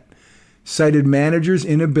 63% cited managers'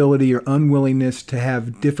 inability or unwillingness to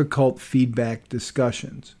have difficult feedback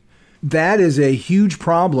discussions. That is a huge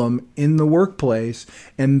problem in the workplace,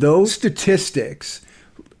 and those statistics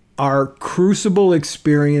are crucible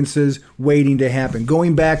experiences waiting to happen.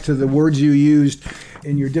 Going back to the words you used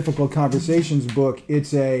in your difficult conversations book,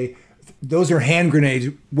 those are hand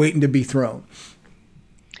grenades waiting to be thrown.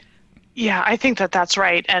 Yeah, I think that that's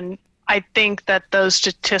right. And I think that those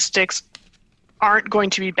statistics aren't going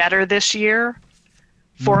to be better this year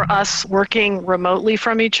for us working remotely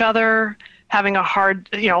from each other, having a hard,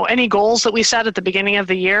 any goals that we set at the beginning of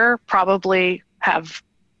the year probably have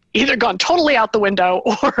either gone totally out the window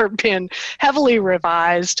or been heavily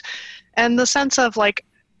revised. And the sense of like,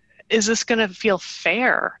 is this going to feel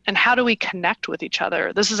fair? And how do we connect with each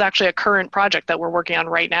other? This is actually a current project that we're working on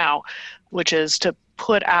right now, which is to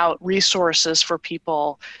put out resources for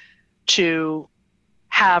people to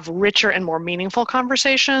have richer and more meaningful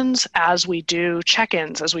conversations as we do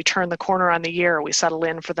check-ins, as we turn the corner on the year, we settle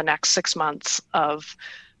in for the next 6 months of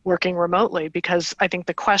working remotely. Because I think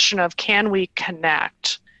the question of can we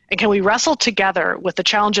connect and can we wrestle together with the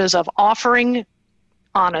challenges of offering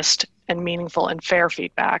honest and meaningful and fair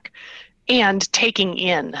feedback and taking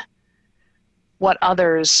in what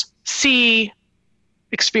others see,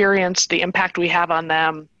 experience, the impact we have on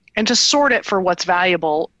them, and to sort it for what's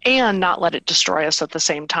valuable and not let it destroy us at the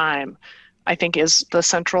same time, I think is the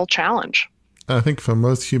central challenge. I think for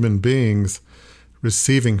most human beings,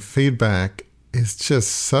 receiving feedback is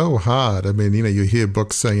just so hard. I mean, you hear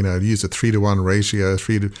books say, use a 3-to-1 ratio,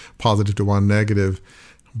 3 positive to 1 negative.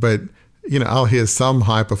 But, I'll hear some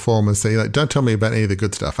high performers say, don't tell me about any of the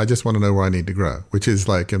good stuff. I just want to know where I need to grow, which is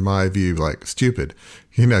like, in my view, like stupid.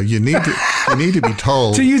 You need to be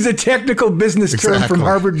told. To use a technical business term from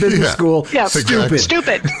Harvard Business School, yes, stupid.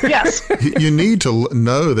 Stupid, yes. You need to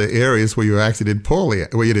know the areas where you actually did poorly,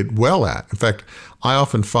 where you did well at. In fact, I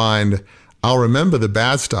often find I'll remember the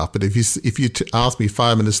bad stuff, but if you ask me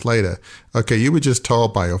 5 minutes later, okay, you were just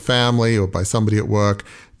told by your family or by somebody at work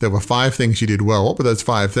there were 5 things you did well. What were those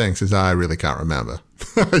 5 things? Is I really can't remember.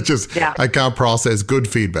 I can't process good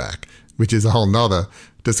feedback, which is a whole nother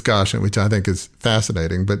discussion, which I think is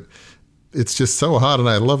fascinating. But it's just so hard, and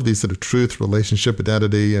I love these sort of truth, relationship,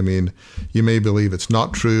 identity. I mean, you may believe it's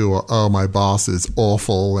not true, or, oh, my boss is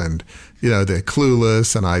awful, and, they're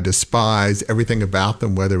clueless, and I despise everything about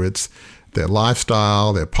them, whether it's their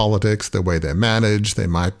lifestyle, their politics, the way they're managed. They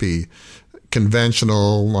might be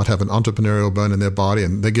conventional, not have an entrepreneurial bone in their body,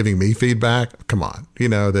 and they're giving me feedback. Come on,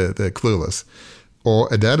 they're clueless.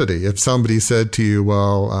 Or identity. If somebody said to you,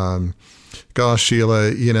 well, gosh, Sheila,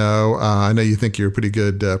 I know you think you're a pretty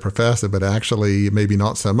good professor, but actually maybe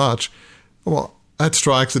not so much. Well, that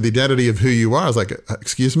strikes at the identity of who you are. I was like,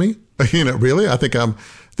 excuse me? Really? I think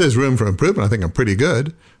there's room for improvement. I think I'm pretty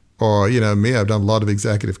good. Or, me, I've done a lot of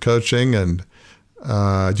executive coaching, and,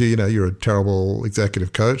 you're a terrible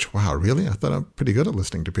executive coach. Wow, really? I thought I'm pretty good at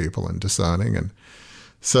listening to people and discerning. And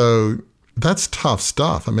so that's tough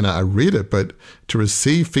stuff. I mean, I read it, but to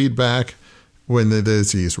receive feedback when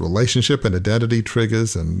there's these relationship and identity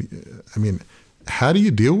triggers, and I mean, how do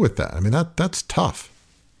you deal with that? I mean, that's tough.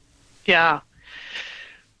 Yeah.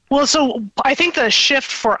 Well, so I think the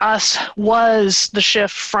shift for us was the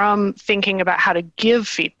shift from thinking about how to give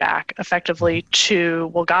feedback effectively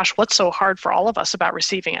to, well, gosh, what's so hard for all of us about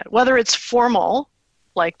receiving it? Whether it's formal,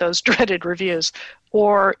 like those dreaded reviews,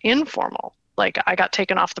 or informal, like I got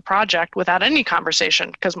taken off the project without any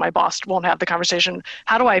conversation because my boss won't have the conversation.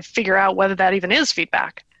 How do I figure out whether that even is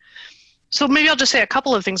feedback? So maybe I'll just say a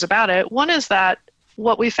couple of things about it. One is that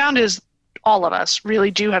what we found is all of us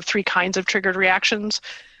really do have 3 kinds of triggered reactions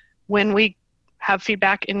when we have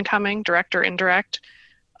feedback incoming, direct or indirect.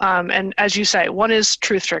 And as you say, one is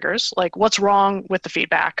truth triggers, like what's wrong with the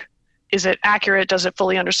feedback? Is it accurate? Does it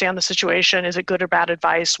fully understand the situation? Is it good or bad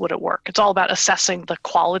advice? Would it work? It's all about assessing the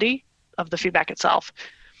quality of the feedback itself.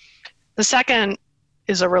 The second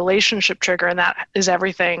is a relationship trigger, and that is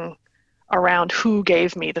everything around who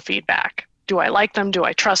gave me the feedback. Do I like them? Do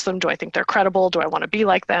I trust them? Do I think they're credible? Do I want to be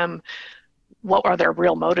like them? What are their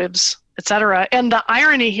real motives, etc.? And the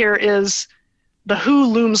irony here is the who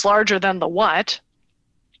looms larger than the what.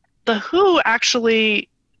 The who actually,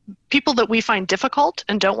 people that we find difficult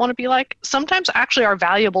and don't want to be like, sometimes actually are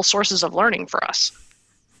valuable sources of learning for us,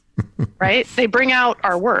 right? They bring out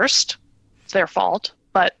our worst. It's their fault,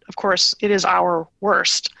 but of course it is our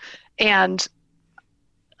worst. And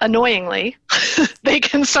annoyingly, they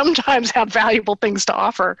can sometimes have valuable things to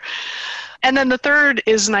offer. And then the third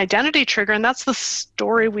is an identity trigger, and that's the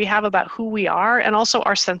story we have about who we are and also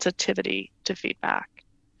our sensitivity to feedback.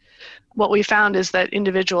 What we found is that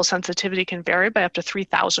individual sensitivity can vary by up to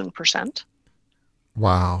 3,000%.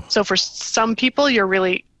 Wow. So for some people, you're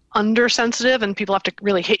really undersensitive and people have to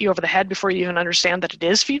really hit you over the head before you even understand that it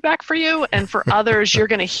is feedback for you. And for others, you're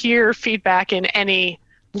going to hear feedback in any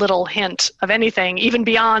little hint of anything, even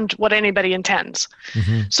beyond what anybody intends.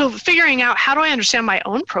 So figuring out, how do I understand my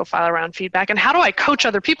own profile around feedback, and how do I coach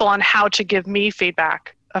other people on how to give me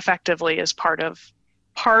feedback effectively is part of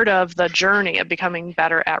the journey of becoming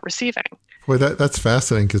better at receiving. Well, that's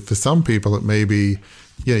fascinating, because for some people it may be,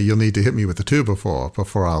 you'll need to hit me with the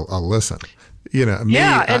 2x4 I'll listen. Me,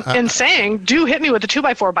 and saying, do hit me with the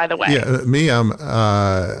 2x4, by the way. Yeah, me,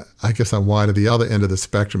 I guess I'm wide at the other end of the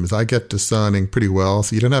spectrum. Is I get discerning pretty well,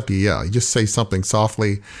 so you don't have to yell. You just say something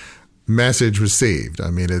softly, message received.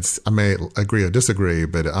 I mean, I may agree or disagree,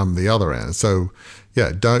 but I'm the other end. So,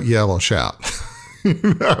 don't yell or shout. Don't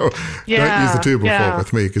use the 2x4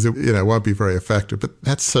 with me, because it won't be very effective. But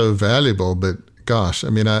that's so valuable. But gosh,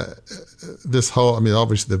 I mean,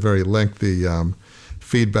 obviously the very lengthy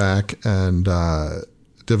feedback and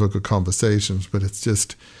difficult conversations, but it's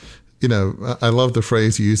just, I love the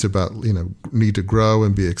phrase you use about, need to grow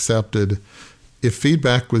and be accepted. If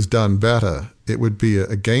feedback was done better, it would be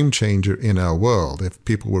a game changer in our world. If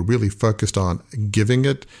people were really focused on giving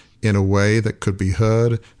it in a way that could be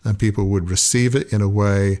heard, and people would receive it in a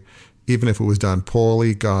way, even if it was done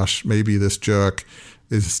poorly, gosh, maybe this jerk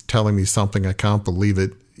is telling me something, I can't believe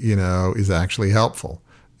it, is actually helpful.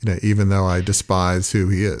 Even though I despise who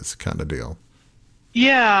he is, kind of deal.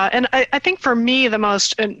 Yeah, and I think for me the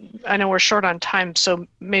most, and I know we're short on time, so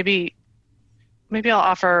maybe I'll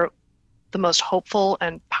offer the most hopeful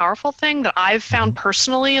and powerful thing that I've found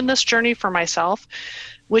personally in this journey for myself,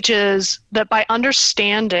 which is that by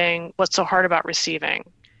understanding what's so hard about receiving,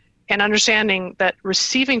 and understanding that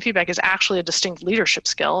receiving feedback is actually a distinct leadership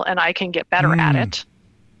skill, and I can get better at it.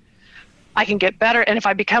 I can get better, and if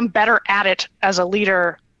I become better at it as a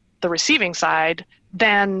leader, the receiving side,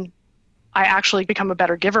 then I actually become a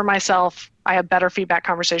better giver myself. I have better feedback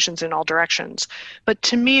conversations in all directions. But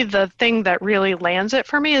to me, the thing that really lands it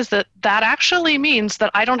for me is that actually means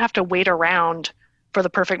that I don't have to wait around for the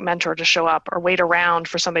perfect mentor to show up, or wait around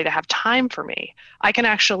for somebody to have time for me. I can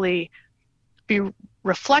actually be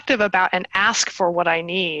reflective about and ask for what I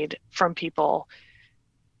need from people.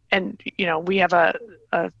 And, we have a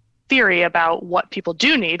theory about what people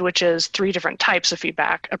do need, which is 3 different types of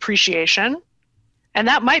feedback. Appreciation, and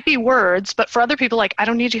that might be words, but for other people, like, I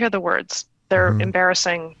don't need to hear the words. They're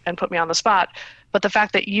embarrassing and put me on the spot. But the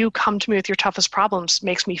fact that you come to me with your toughest problems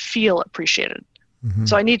makes me feel appreciated.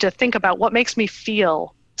 So I need to think about what makes me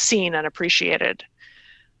feel seen and appreciated.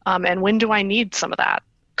 And when do I need some of that?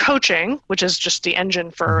 Coaching, which is just the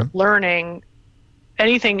engine for learning,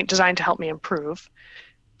 anything designed to help me improve,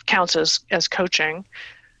 counts as coaching.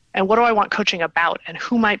 And what do I want coaching about, and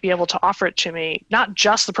who might be able to offer it to me? Not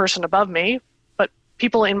just the person above me, but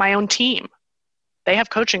people in my own team. They have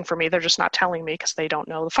coaching for me. They're just not telling me because they don't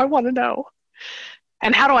know if I want to know.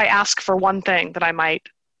 And how do I ask for one thing that I might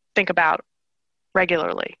think about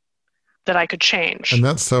regularly that I could change? And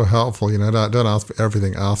that's so helpful. Don't ask for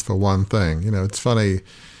everything. Ask for one thing. It's funny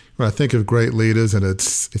when I think of great leaders, and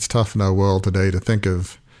it's tough in our world today to think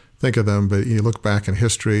of them. But you look back in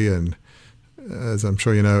history, and as I'm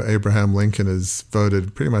sure you know, Abraham Lincoln is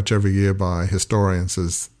voted pretty much every year by historians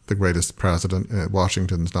as the greatest president.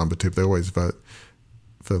 Washington's number 2. They always vote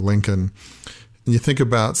for Lincoln. And you think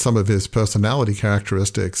about some of his personality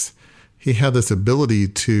characteristics, he had this ability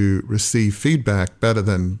to receive feedback better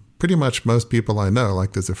than pretty much most people I know.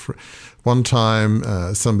 Like one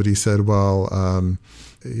time somebody said, well,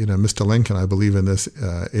 Mr. Lincoln, I believe in this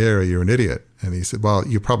area, you're an idiot. And he said, well,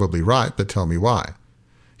 you're probably right, but tell me why.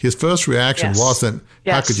 His first reaction wasn't,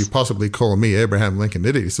 how could you possibly call me, Abraham Lincoln, an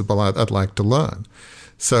idiot? He said, well, I'd like to learn.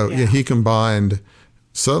 So he combined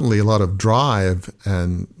certainly a lot of drive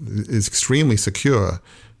and is extremely secure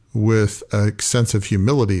with a sense of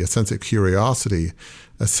humility, a sense of curiosity,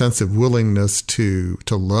 a sense of willingness to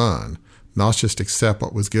learn, not just accept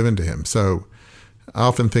what was given to him. So I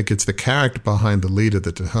often think it's the character behind the leader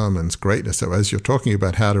that determines greatness. So as you're talking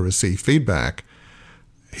about how to receive feedback,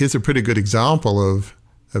 here's a pretty good example of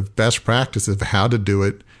best practice of how to do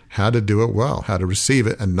it well, how to receive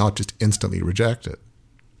it and not just instantly reject it.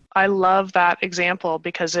 I love that example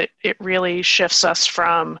because it really shifts us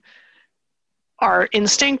from our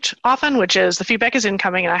instinct often, which is the feedback is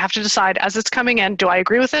incoming and I have to decide as it's coming in, do I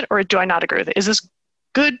agree with it or do I not agree with it? Is this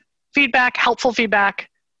good feedback, helpful feedback?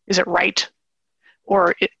 Is it right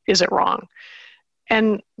or is it wrong?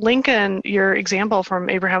 And Lincoln, your example from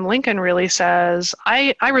Abraham Lincoln really says,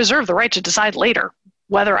 I reserve the right to decide later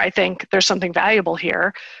whether I think there's something valuable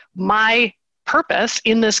here. My purpose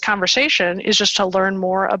in this conversation is just to learn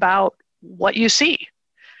more about what you see.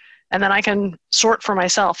 And then I can sort for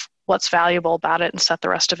myself what's valuable about it and set the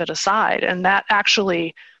rest of it aside. And that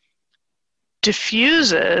actually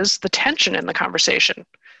diffuses the tension in the conversation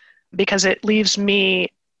because it leaves me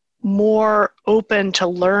more open to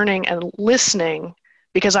learning and listening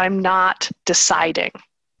because I'm not deciding.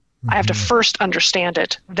 I have to first understand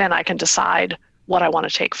it, then I can decide what I want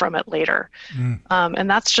to take from it later. And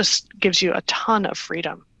that's just gives you a ton of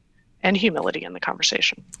freedom and humility in the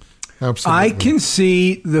conversation. Absolutely. I can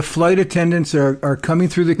see the flight attendants are coming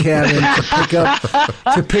through the cabin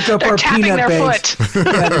to pick up our peanut bags.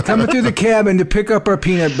 Yeah, they're coming through the cabin to pick up our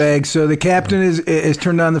peanut bags. So the captain is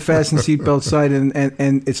turned on the fasten seatbelt side,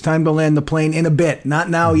 and it's time to land the plane in a bit. Not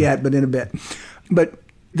now yet, but in a bit. But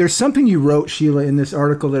there's something you wrote, Sheila, in this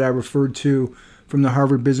article that I referred to from the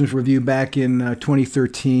Harvard Business Review back in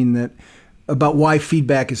 2013 that about why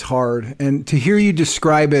feedback is hard. And to hear you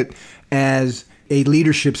describe it as a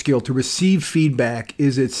leadership skill, to receive feedback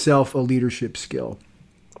is itself a leadership skill.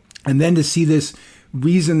 And then to see this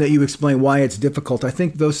reason that you explain why it's difficult, I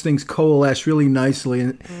think those things coalesce really nicely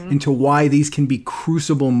into why these can be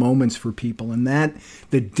crucible moments for people. And that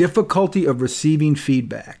the difficulty of receiving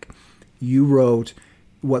feedback, you wrote,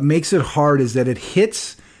 what makes it hard is that it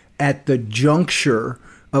hits at the juncture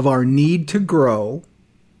of our need to grow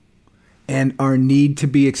and our need to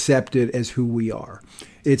be accepted as who we are.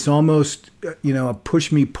 It's almost, a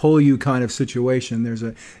push me, pull you kind of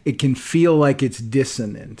situation. It can feel like it's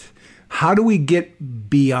dissonant. How do we get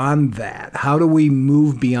beyond that? How do we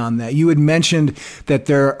move beyond that? You had mentioned that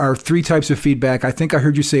there are 3 types of feedback. I think I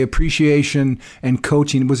heard you say appreciation and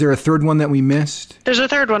coaching. Was there a third one that we missed? There's a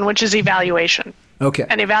third one, which is evaluation. Okay.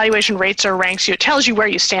 And evaluation rates or ranks you. It tells you where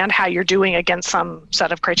you stand, how you're doing against some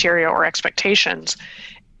set of criteria or expectations.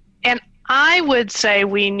 And I would say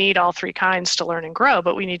we need all 3 kinds to learn and grow,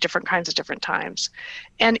 but we need different kinds at different times.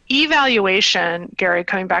 And evaluation, Gary,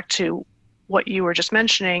 coming back to what you were just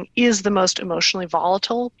mentioning, is the most emotionally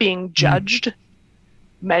volatile, being judged,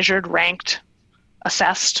 measured, ranked,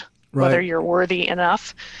 assessed, whether you're worthy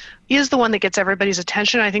enough, is the one that gets everybody's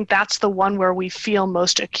attention. I think that's the one where we feel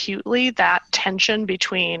most acutely that tension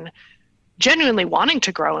between genuinely wanting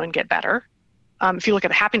to grow and get better. If you look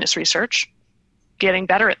at happiness research, getting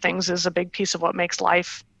better at things is a big piece of what makes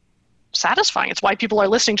life satisfying. It's why people are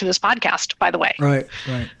listening to this podcast, by the way. Right.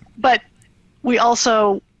 But we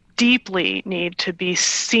also deeply need to be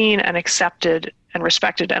seen and accepted and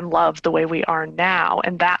respected and loved the way we are now.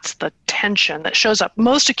 And that's the tension that shows up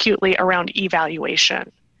most acutely around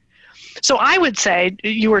evaluation. So I would say,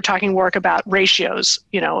 you were talking, work about ratios,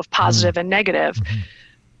 of positive and negative.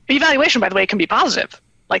 Evaluation, by the way, can be positive.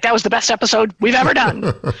 Like, that was the best episode we've ever done.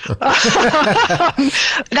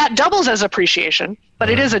 That doubles as appreciation, but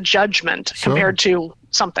it is a judgment compared to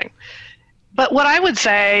something. But what I would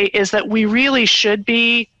say is that we really should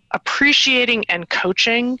be appreciating and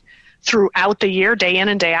coaching throughout the year, day in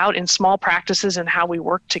and day out, in small practices and how we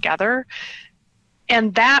work together.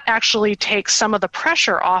 And that actually takes some of the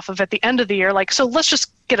pressure off of, at the end of the year, so let's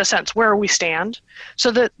just get a sense where we stand.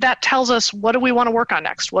 So that tells us, what do we want to work on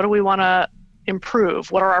next? What do we want to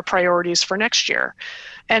improve? What are our priorities for next year?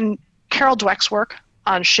 And Carol Dweck's work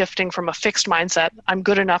on shifting from a fixed mindset, I'm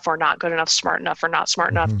good enough or not good enough, smart enough or not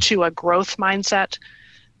smart enough, to a growth mindset.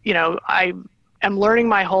 I am learning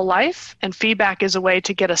my whole life, and feedback is a way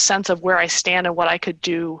to get a sense of where I stand and what I could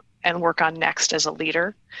do and work on next as a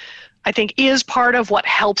leader. I think is part of what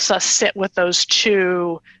helps us sit with those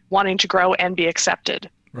 2, wanting to grow and be accepted.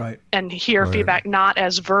 Right. And hear feedback not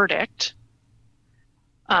as verdict,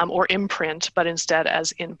 or imprint, but instead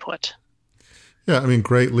as input. Yeah,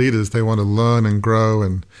 great leaders, they want to learn and grow.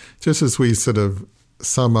 And just as we sort of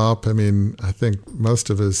sum up, I think most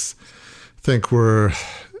of us think we're,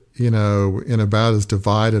 in about as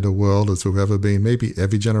divided a world as we've ever been. Maybe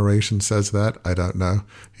every generation says that. I don't know.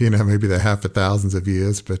 Maybe they have for thousands of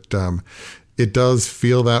years, but it does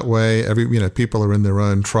feel that way. People are in their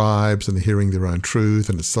own tribes and they're hearing their own truth,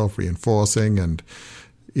 and it's self-reinforcing. And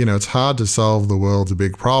it's hard to solve the world's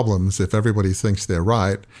big problems if everybody thinks they're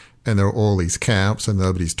right and there are all these camps and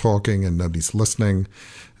nobody's talking and nobody's listening.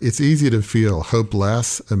 It's easy to feel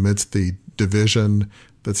hopeless amidst the division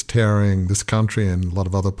that's tearing this country and a lot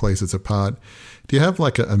of other places apart. Do you have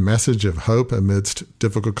a message of hope amidst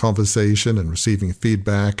difficult conversation and receiving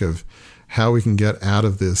feedback of how we can get out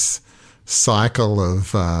of this cycle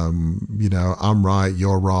of, I'm right,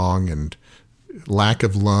 you're wrong, and lack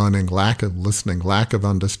of learning, lack of listening, lack of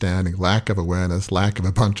understanding, lack of awareness, lack of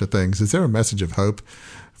a bunch of things? Is there a message of hope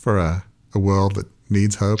for a world that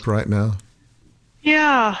needs hope right now?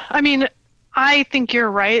 Yeah, I think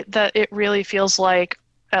you're right that it really feels like,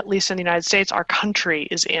 at least in the United States, our country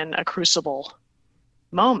is in a crucible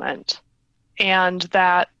moment, and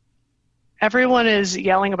that everyone is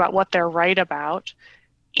yelling about what they're right about.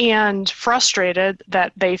 and frustrated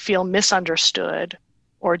that they feel misunderstood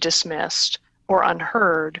or dismissed or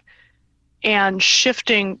unheard, and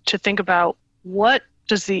shifting to think about what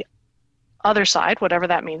does the other side, whatever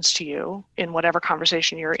that means to you, in whatever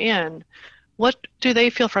conversation you're in, what do they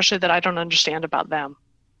feel frustrated that I don't understand about them?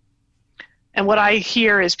 And what I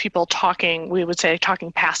hear is people talking, we would say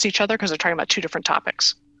talking past each other because they're talking about two different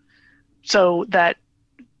topics. So that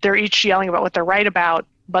they're each yelling about what they're right about,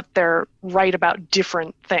 but they're right about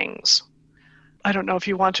different things. I don't know if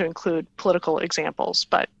you want to include political examples,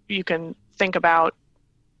 but you can think about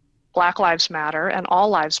Black Lives Matter and All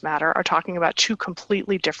Lives Matter are talking about two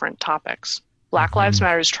completely different topics. Black Lives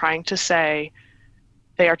Matter is trying to say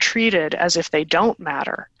they are treated as if they don't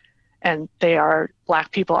matter, and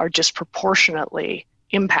Black people are disproportionately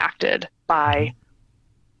impacted by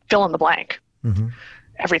fill in the blank,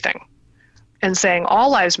 everything. And saying All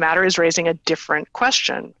Lives Matter is raising a different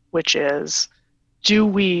question, which is, do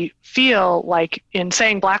we feel like in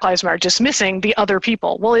saying Black Lives Matter, dismissing the other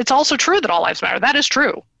people? Well, it's also true that all lives matter. That is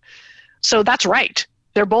true. So that's right.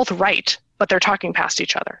 They're both right, but they're talking past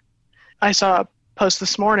each other. I saw a post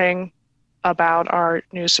this morning about our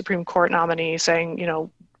new Supreme Court nominee saying,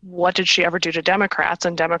 what did she ever do to Democrats?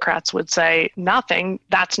 And Democrats would say, nothing.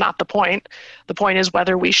 That's not the point. The point is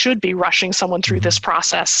whether we should be rushing someone through this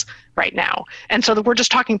process right now. And so we're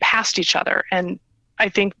just talking past each other. And I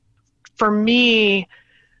think for me,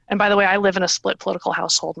 and by the way, I live in a split political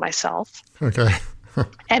household myself. Okay.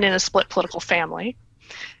 And in a split political family.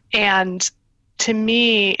 And to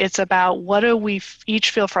me, it's about what do we each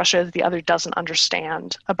feel frustrated that the other doesn't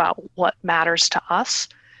understand about what matters to us.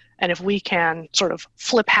 And if we can sort of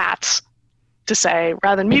flip hats to say,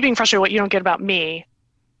 rather than me being frustrated what you don't get about me,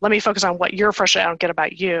 let me focus on what you're frustrated I don't get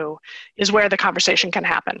about you, is where the conversation can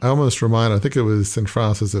happen. I think it was St.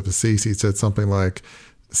 Francis of Assisi said something like,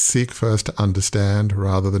 seek first to understand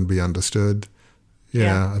rather than be understood.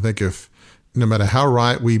 I think if, no matter how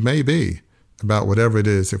right we may be about whatever it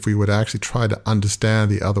is, if we would actually try to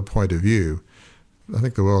understand the other point of view, I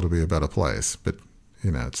think the world would be a better place. But,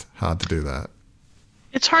 it's hard to do that.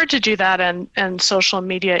 It's hard to do that, and social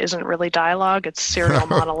media isn't really dialogue, it's serial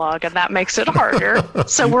monologue, and that makes it harder.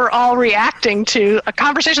 So we're all reacting to a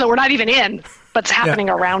conversation that we're not even in, but it's happening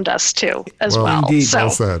around us too, as well. Indeed. So, well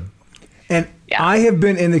said. And I have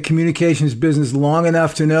been in the communications business long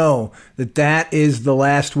enough to know that is the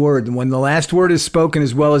last word. And when the last word is spoken,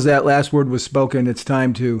 as well as that last word was spoken, it's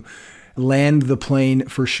time to land the plane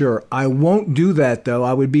for sure. I won't do that, though.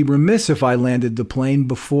 I would be remiss if I landed the plane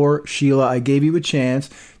before, Sheila, I gave you a chance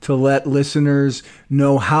to let listeners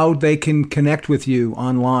know how they can connect with you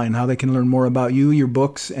online, how they can learn more about you, your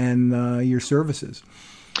books, and your services.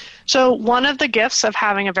 So one of the gifts of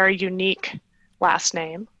having a very unique last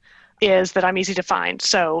name is that I'm easy to find.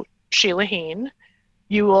 So Sheila Heen,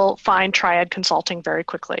 you will find Triad Consulting very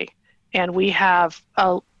quickly. And we have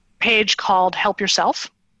a page called Help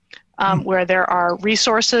Yourself, where there are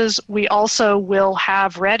resources. We also will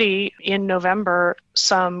have ready in November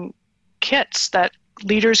some kits that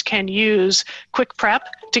leaders can use, quick prep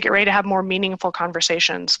to get ready to have more meaningful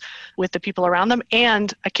conversations with the people around them,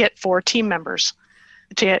 and a kit for team members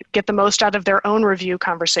to get the most out of their own review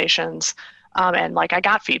conversations. And like, I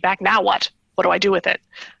got feedback, now what? What do I do with it?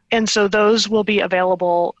 And so those will be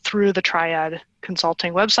available through the Triad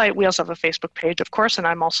Consulting website. We also have a Facebook page, of course, and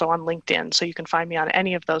I'm also on LinkedIn, so you can find me on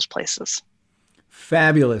any of those places.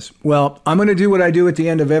 Fabulous. Well, I'm going to do what I do at the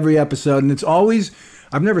end of every episode, and it's always,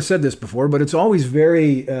 I've never said this before, but it's always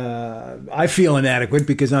very, I feel inadequate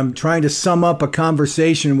because I'm trying to sum up a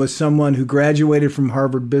conversation with someone who graduated from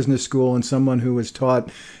Harvard Business School and someone who was taught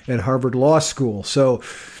at Harvard Law School. So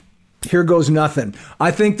here goes nothing. I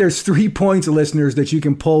think there's 3 points, listeners, that you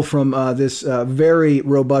can pull from this very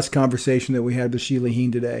robust conversation that we had with Sheila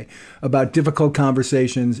Heen today about difficult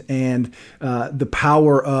conversations and the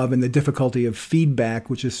power of and the difficulty of feedback,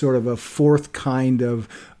 which is sort of a fourth kind of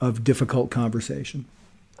difficult conversation.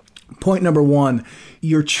 Point number 1,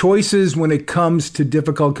 your choices when it comes to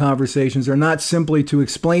difficult conversations are not simply to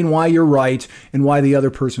explain why you're right and why the other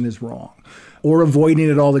person is wrong, or avoiding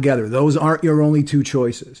it altogether. Those aren't your only 2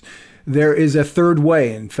 choices. There is a third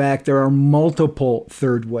way. In fact, there are multiple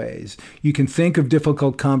third ways. You can think of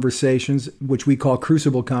difficult conversations, which we call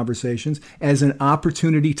crucible conversations, as an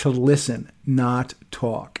opportunity to listen, not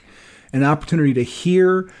talk. An opportunity to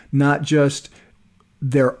hear not just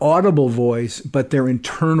their audible voice, but their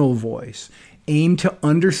internal voice. Aim to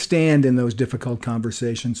understand in those difficult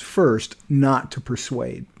conversations first, not to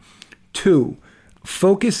persuade. 2,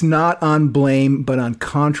 focus not on blame, but on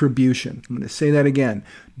contribution. I'm going to say that again.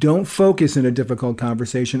 Don't focus in a difficult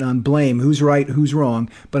conversation on blame, who's right, who's wrong,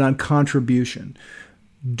 but on contribution.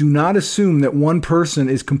 Do not assume that one person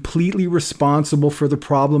is completely responsible for the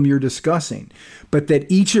problem you're discussing, but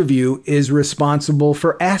that each of you is responsible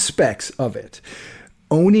for aspects of it.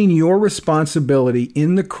 Owning your responsibility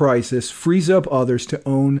in the crisis frees up others to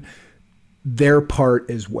own their part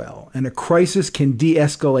as well. And a crisis can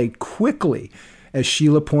de-escalate quickly. As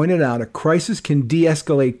Sheila pointed out, a crisis can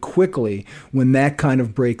de-escalate quickly when that kind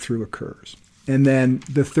of breakthrough occurs. And then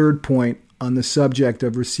the third point on the subject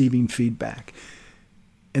of receiving feedback.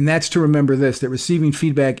 And that's to remember this, that receiving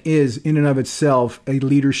feedback is in and of itself a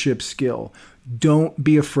leadership skill. Don't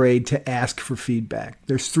be afraid to ask for feedback.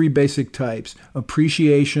 There's three basic types: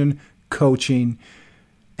 appreciation, coaching,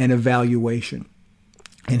 and evaluation.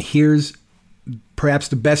 And here's perhaps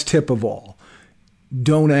the best tip of all.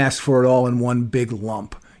 Don't ask for it all in one big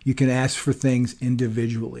lump. You can ask for things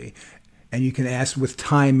individually, and you can ask with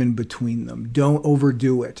time in between them. Don't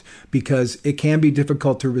overdo it, because it can be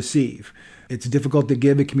difficult to receive. It's difficult to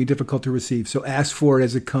give. It can be difficult to receive. So ask for it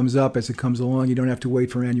as it comes up, as it comes along. You don't have to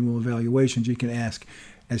wait for annual evaluations. You can ask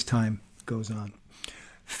as time goes on.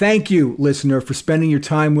 Thank you, listener, for spending your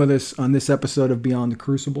time with us on this episode of Beyond the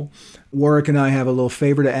Crucible. Warwick and I have a little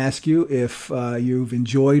favor to ask you. If you've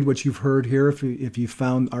enjoyed what you've heard here, if you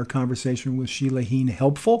found our conversation with Sheila Heen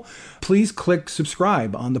helpful, please click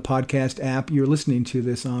subscribe on the podcast app you're listening to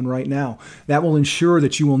this on right now. That will ensure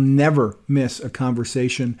that you will never miss a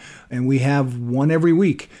conversation. And we have one every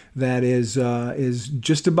week that is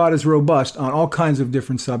just about as robust on all kinds of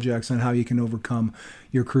different subjects on how you can overcome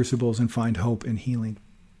your crucibles and find hope and healing.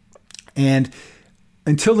 And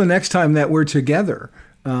until the next time that we're together,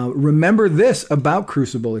 remember this about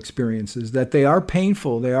crucible experiences, that they are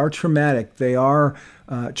painful, they are traumatic, they are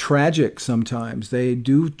tragic sometimes. They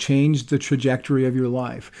do change the trajectory of your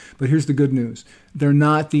life. But here's the good news. They're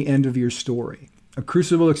not the end of your story. A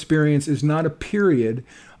crucible experience is not a period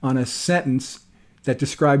on a sentence that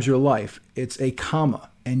describes your life. It's a comma,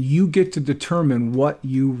 and you get to determine what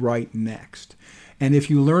you write next. And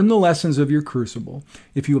if you learn the lessons of your crucible,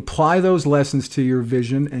 if you apply those lessons to your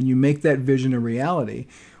vision and you make that vision a reality,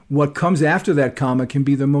 what comes after that comma can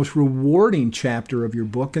be the most rewarding chapter of your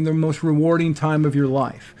book and the most rewarding time of your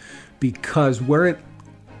life. Because where it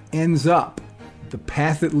ends up, the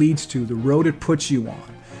path it leads to, the road it puts you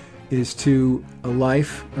on, is to a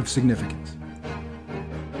life of significance.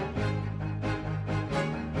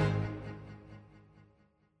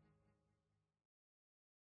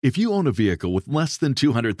 If you own a vehicle with less than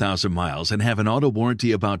 200,000 miles and have an auto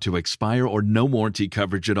warranty about to expire or no warranty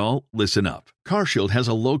coverage at all, listen up. CarShield has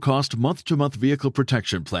a low-cost month-to-month vehicle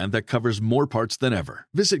protection plan that covers more parts than ever.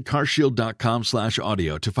 Visit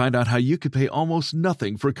carshield.com/audio to find out how you could pay almost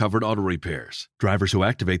nothing for covered auto repairs. Drivers who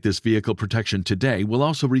activate this vehicle protection today will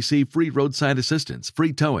also receive free roadside assistance,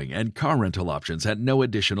 free towing, and car rental options at no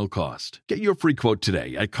additional cost. Get your free quote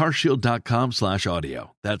today at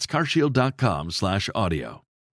carshield.com/audio. That's carshield.com/audio.